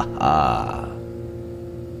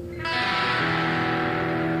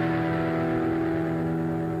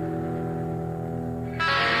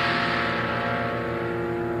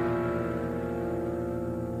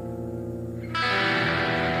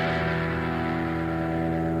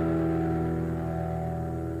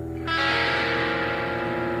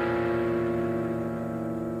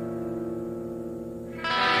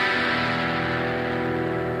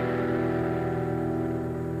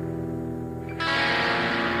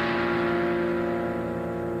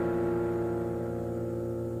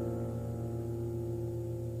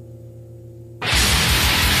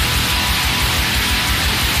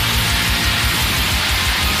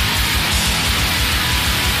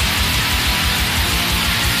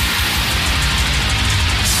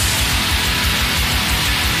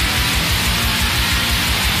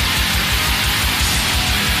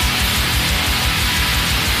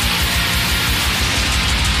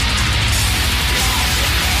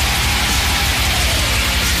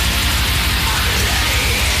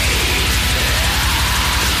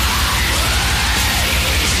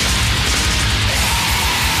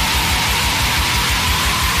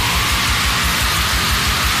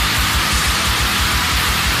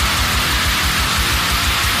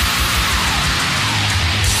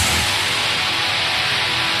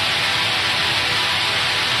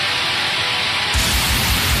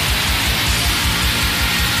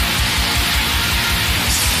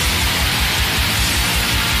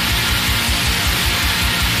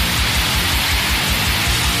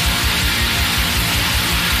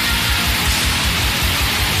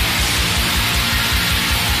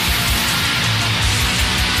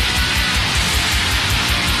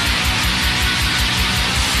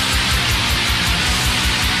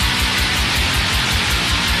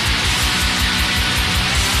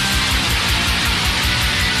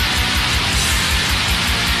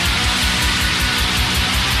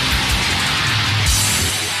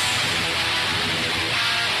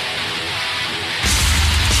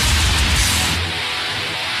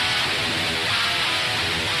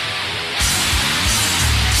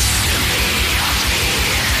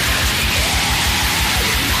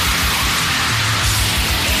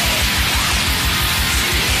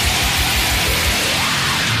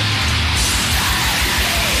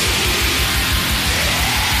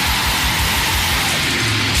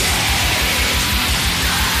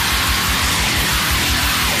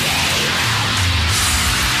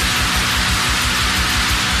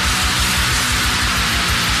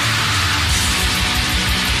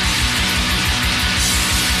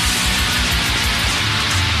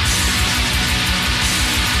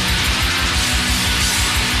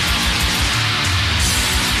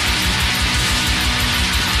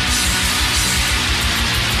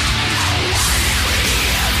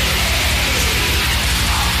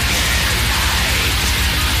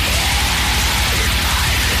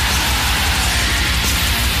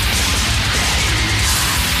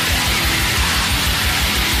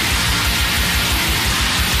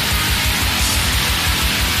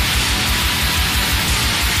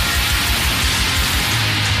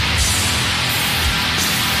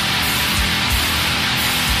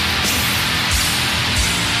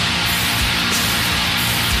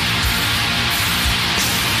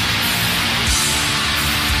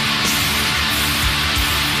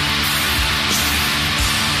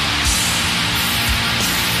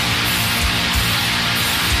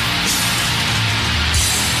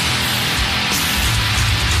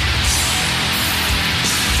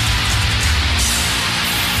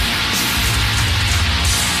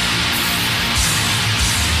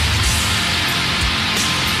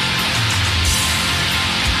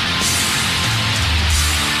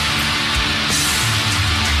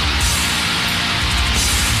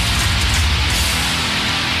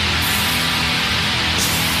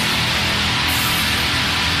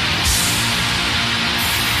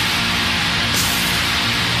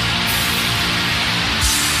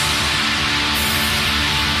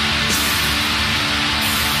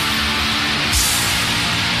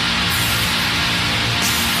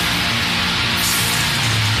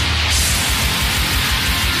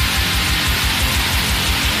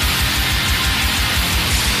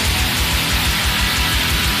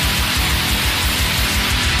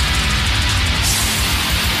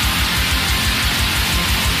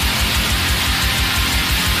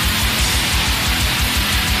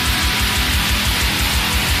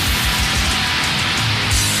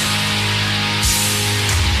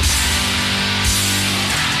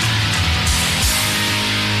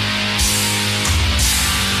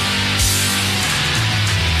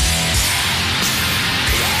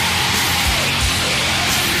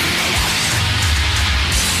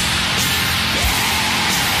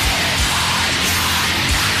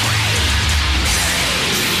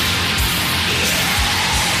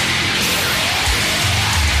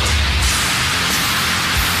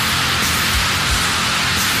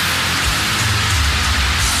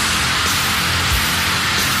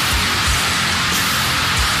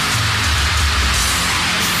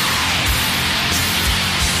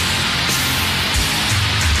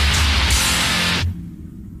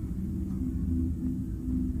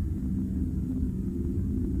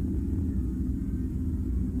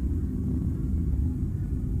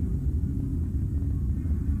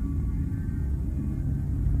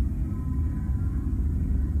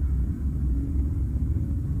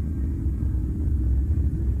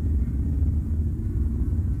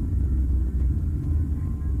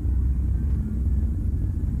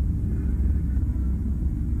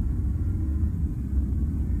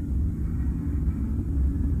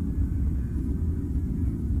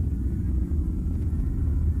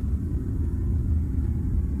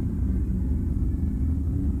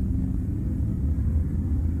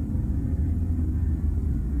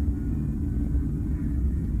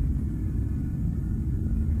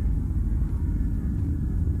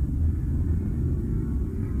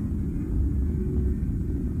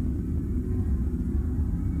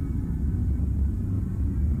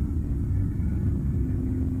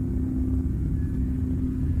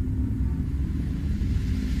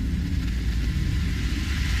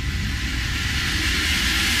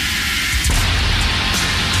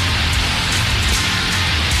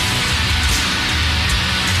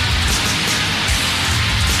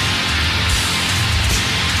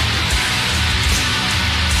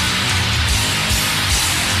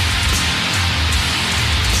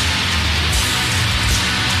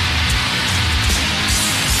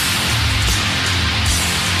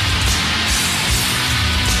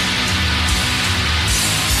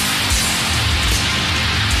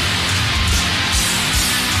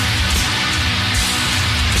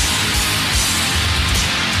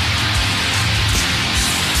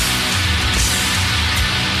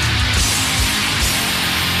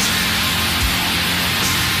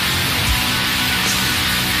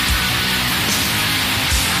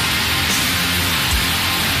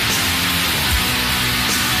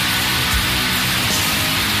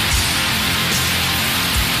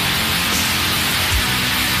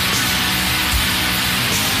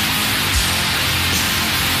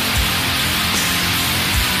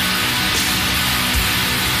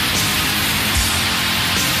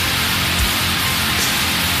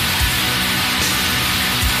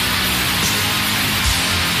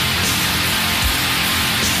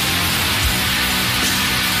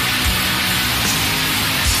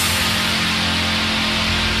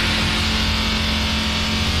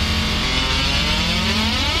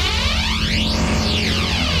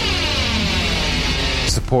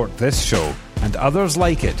 support this show and others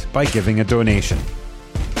like it by giving a donation.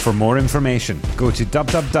 For more information, go to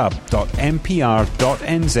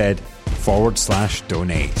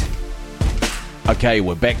www.mpr.nz/donate. Okay,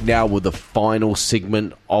 we're back now with the final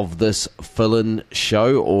segment of this fill-in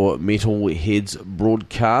show or Metalheads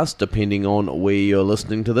broadcast, depending on where you're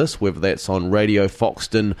listening to this, whether that's on Radio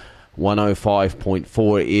Foxton 105.4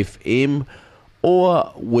 FM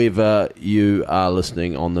or whether you are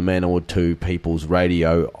listening on the Manawatu People's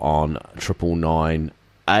Radio on 999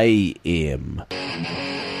 AM.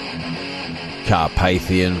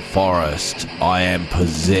 Carpathian Forest, I am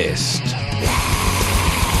possessed.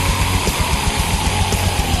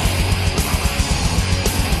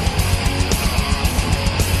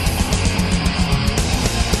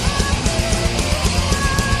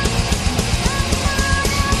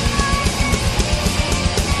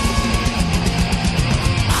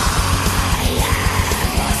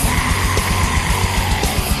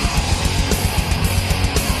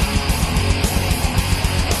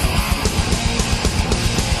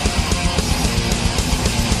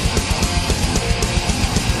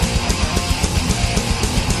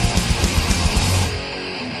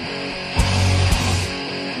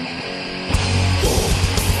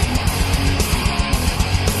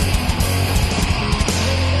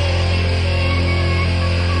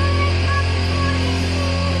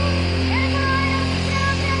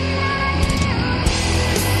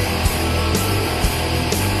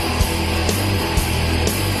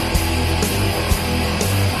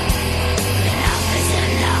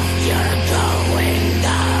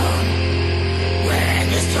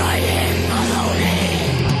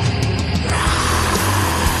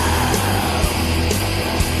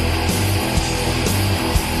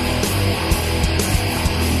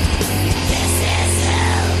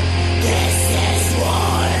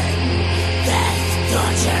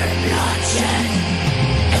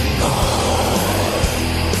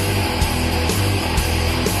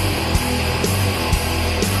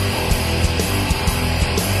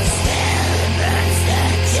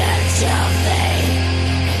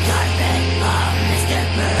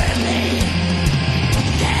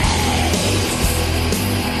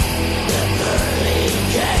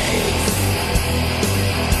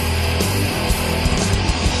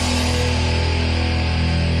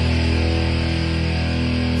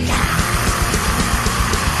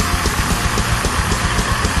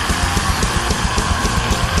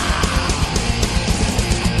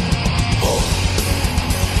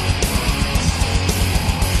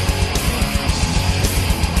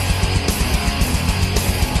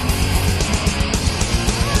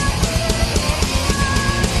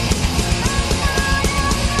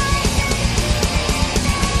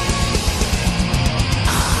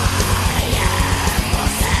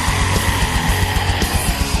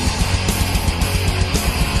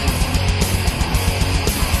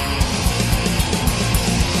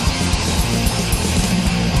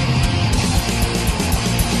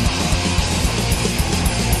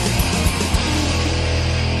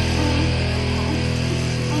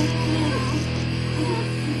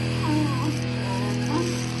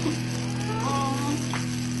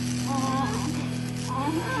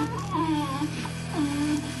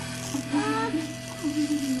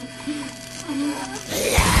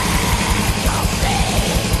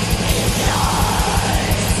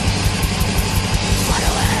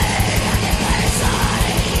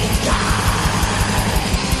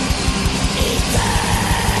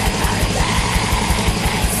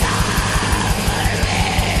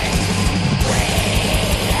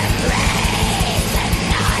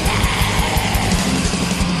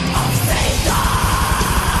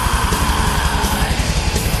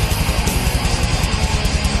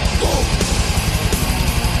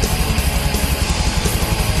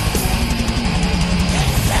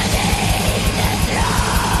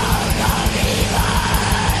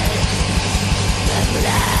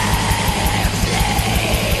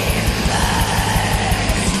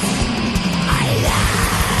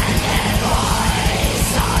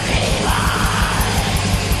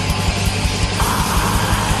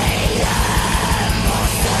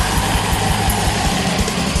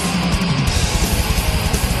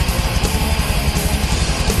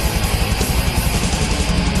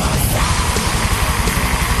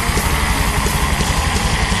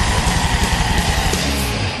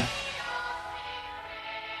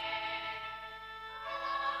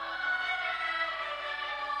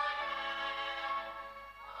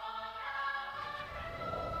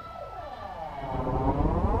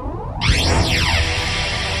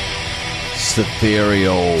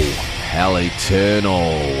 Ethereal, Hell Eternal.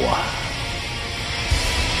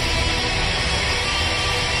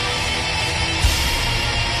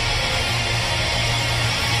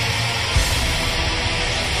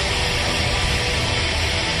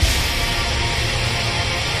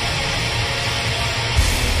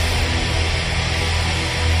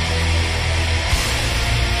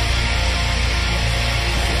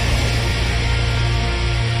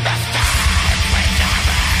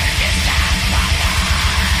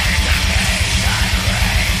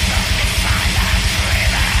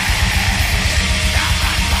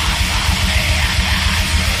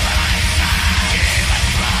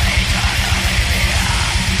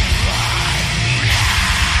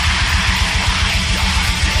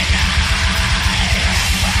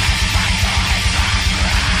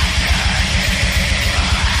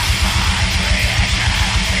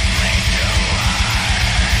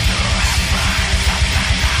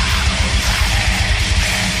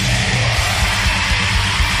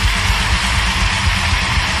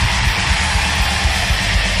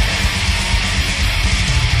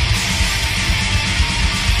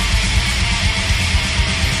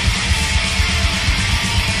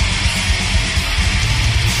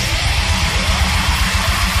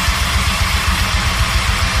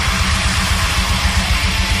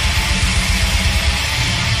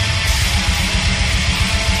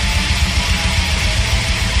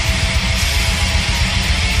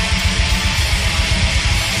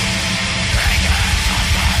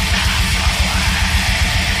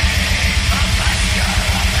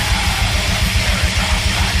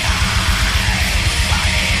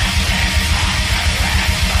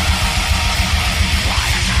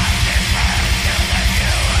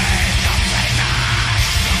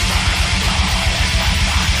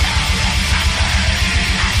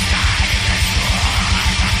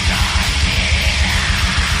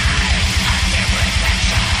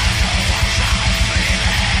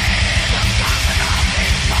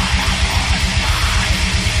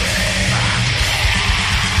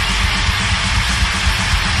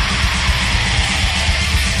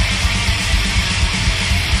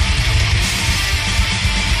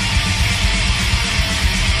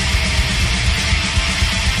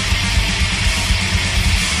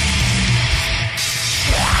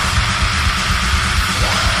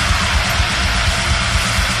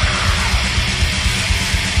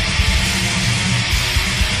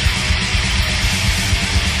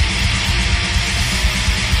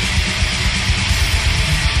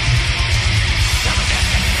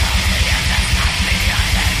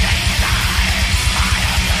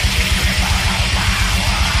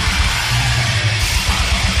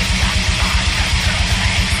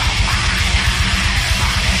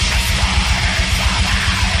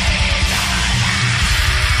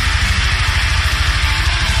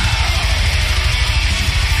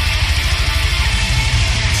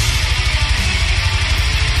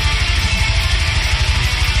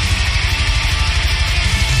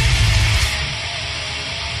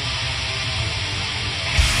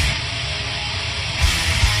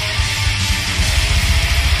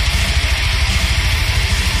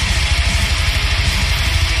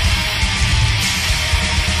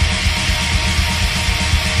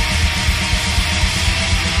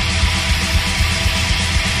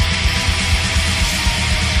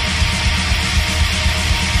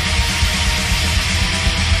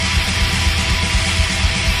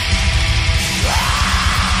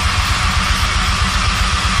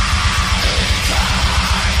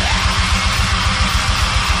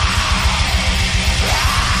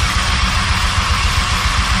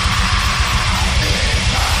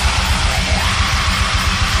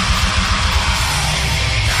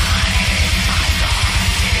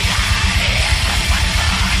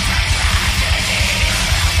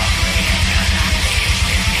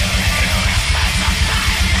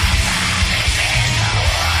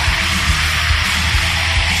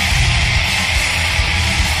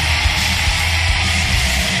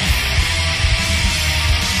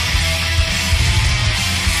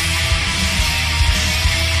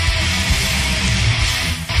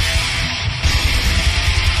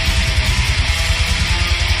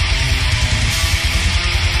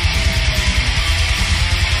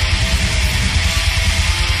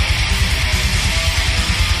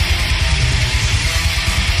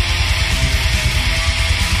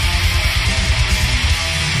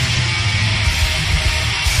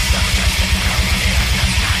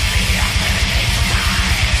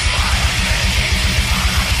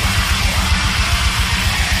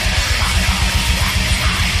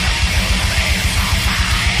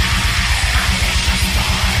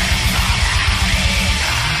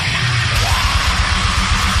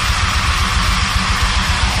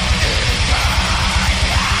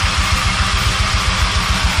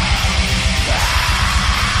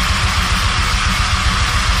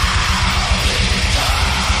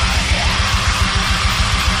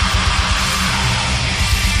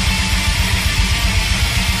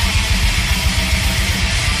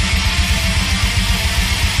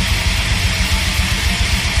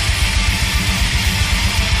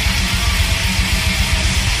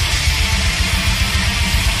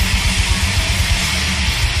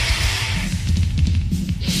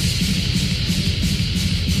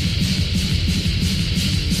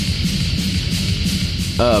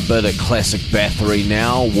 A bit of classic Bathory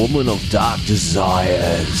now, Woman of Dark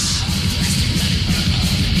Desires.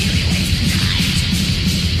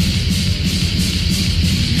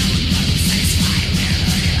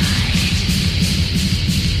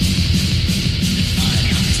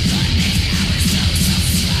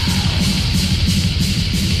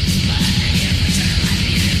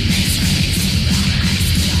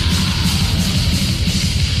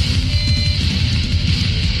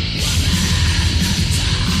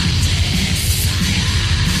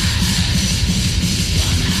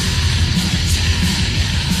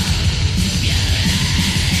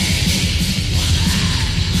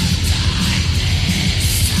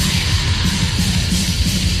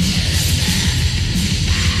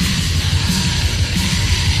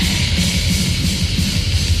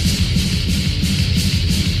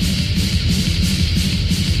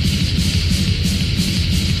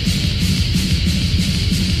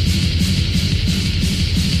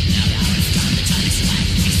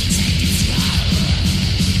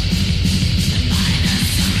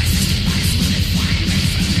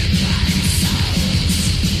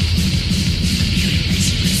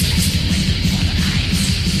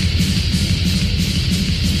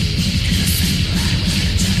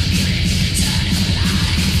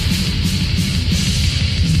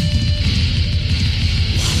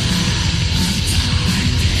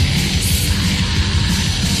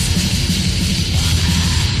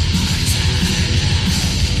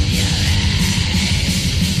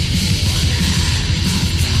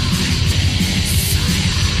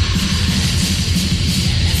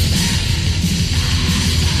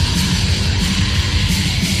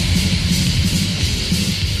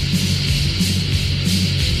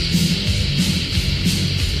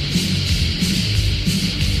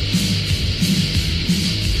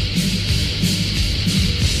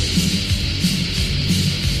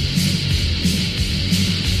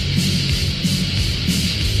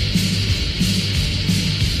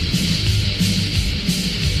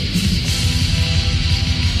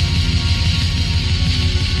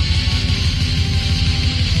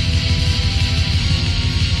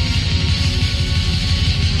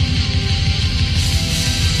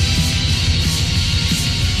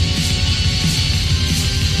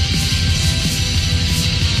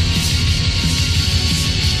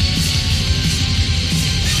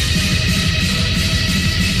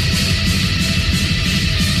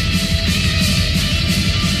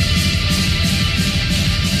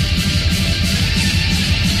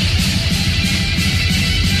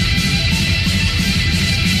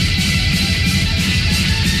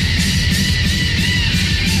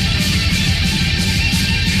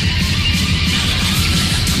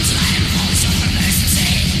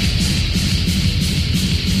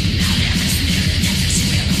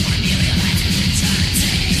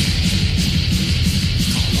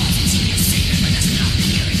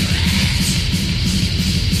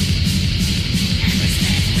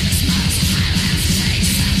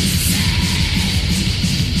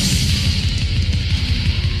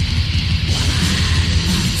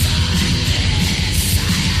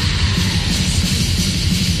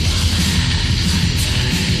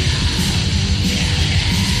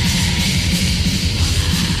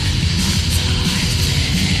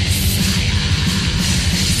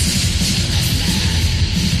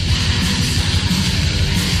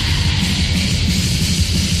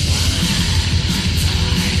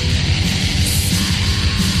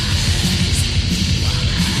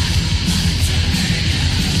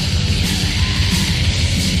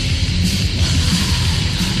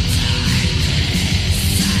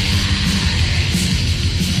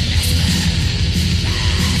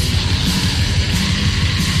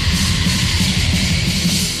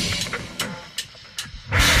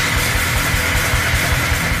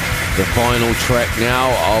 The final track now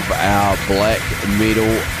of our black metal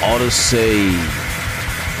odyssey.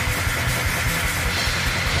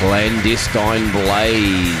 Clandestine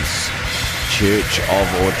Blaze, Church of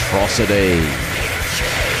Atrocity.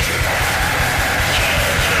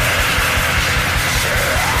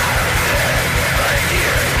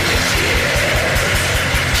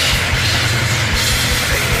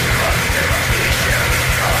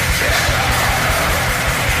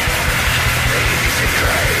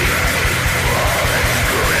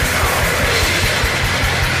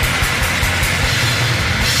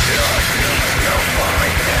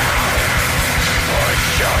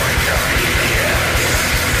 Showing obedience,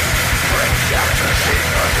 break down.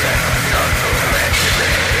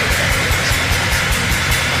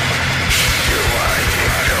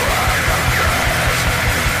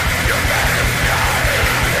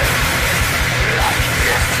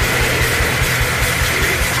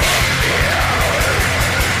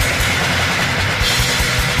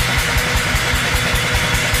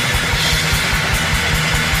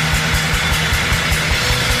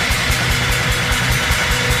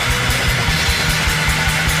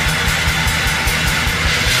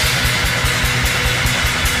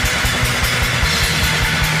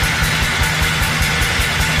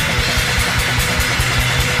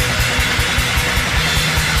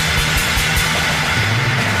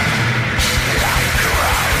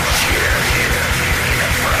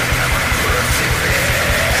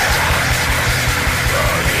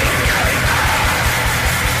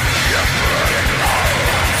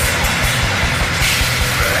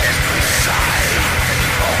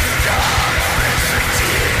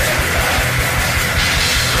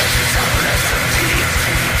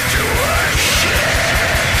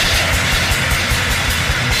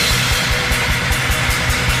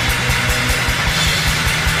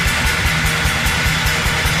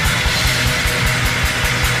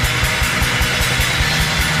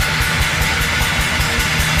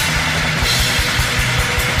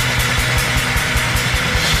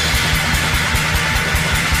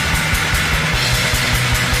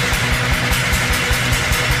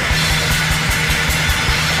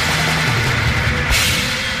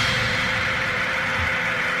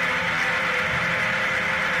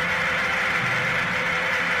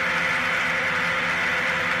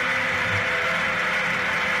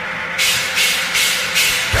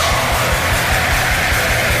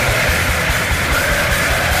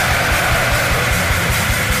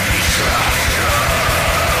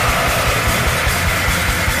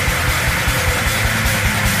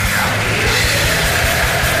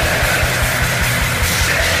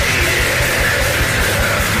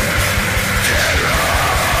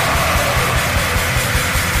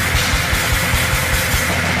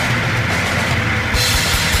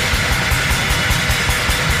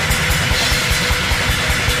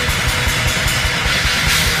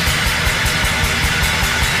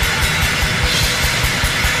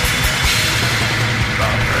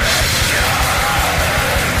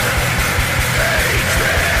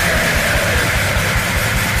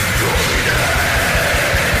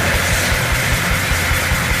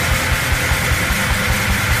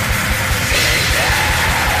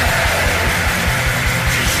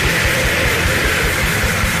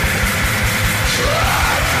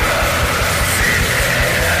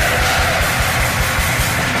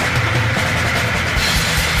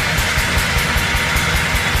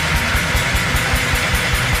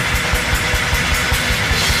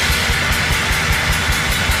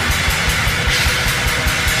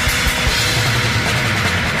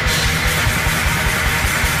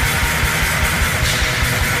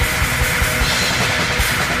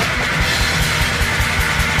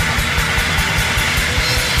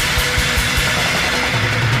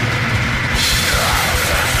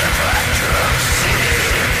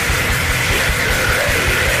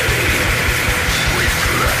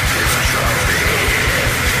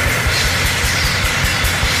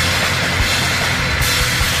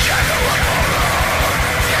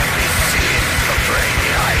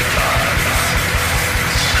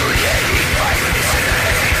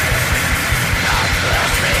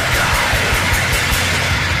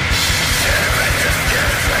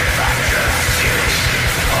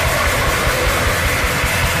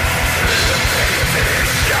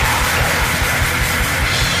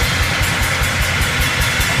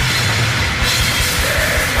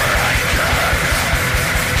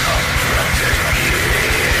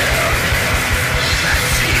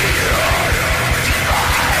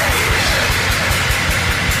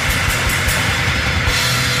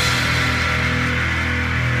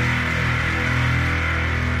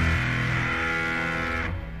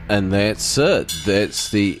 And that's it. That's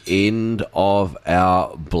the end of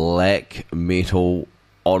our black metal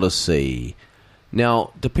odyssey.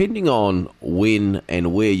 Now, depending on when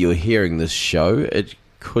and where you're hearing this show, it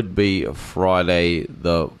could be Friday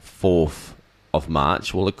the 4th of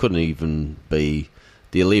March. Well, it couldn't even be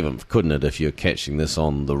the 11th, couldn't it, if you're catching this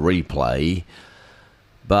on the replay?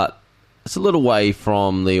 But it's a little way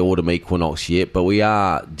from the autumn equinox yet, but we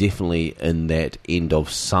are definitely in that end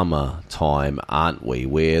of summer time, aren't we?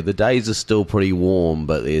 Where the days are still pretty warm,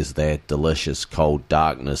 but there's that delicious cold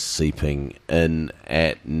darkness seeping in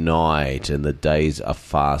at night, and the days are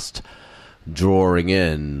fast drawing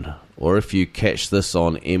in. Or if you catch this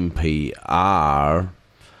on MPR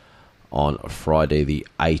on Friday the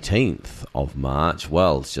 18th of March,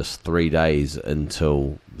 well, it's just 3 days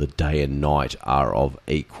until the day and night are of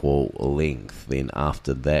equal length. Then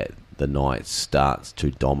after that, the night starts to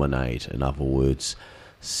dominate. In other words,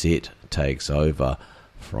 Set takes over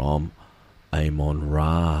from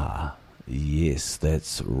Amon-Ra. Yes,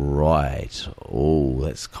 that's right. Oh,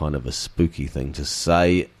 that's kind of a spooky thing to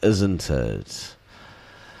say, isn't it?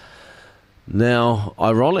 Now,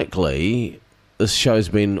 ironically, this show's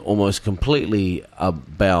been almost completely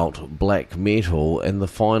about black metal, and the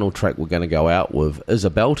final track we're going to go out with is a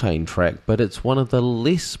Beltane track, but it's one of the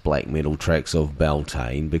less black metal tracks of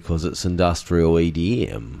Beltane because it's industrial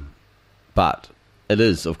EDM. But it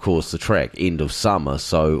is, of course, the track End of Summer,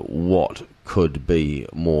 so what could be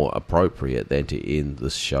more appropriate than to end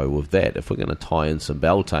this show with that? If we're going to tie in some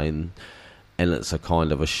Beltane, and it's a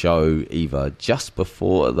kind of a show either just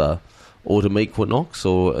before the autumn equinox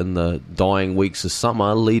or in the dying weeks of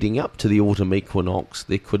summer leading up to the autumn equinox,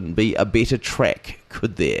 there couldn't be a better track,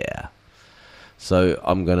 could there? So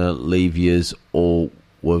I'm going to leave yous all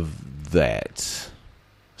with that.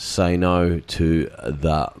 Say no to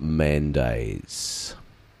the mandates.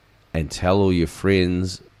 And tell all your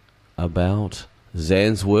friends about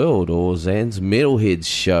Zan's World or Zan's Metalheads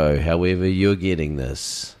show, however you're getting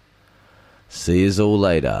this. See yous all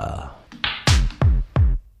later.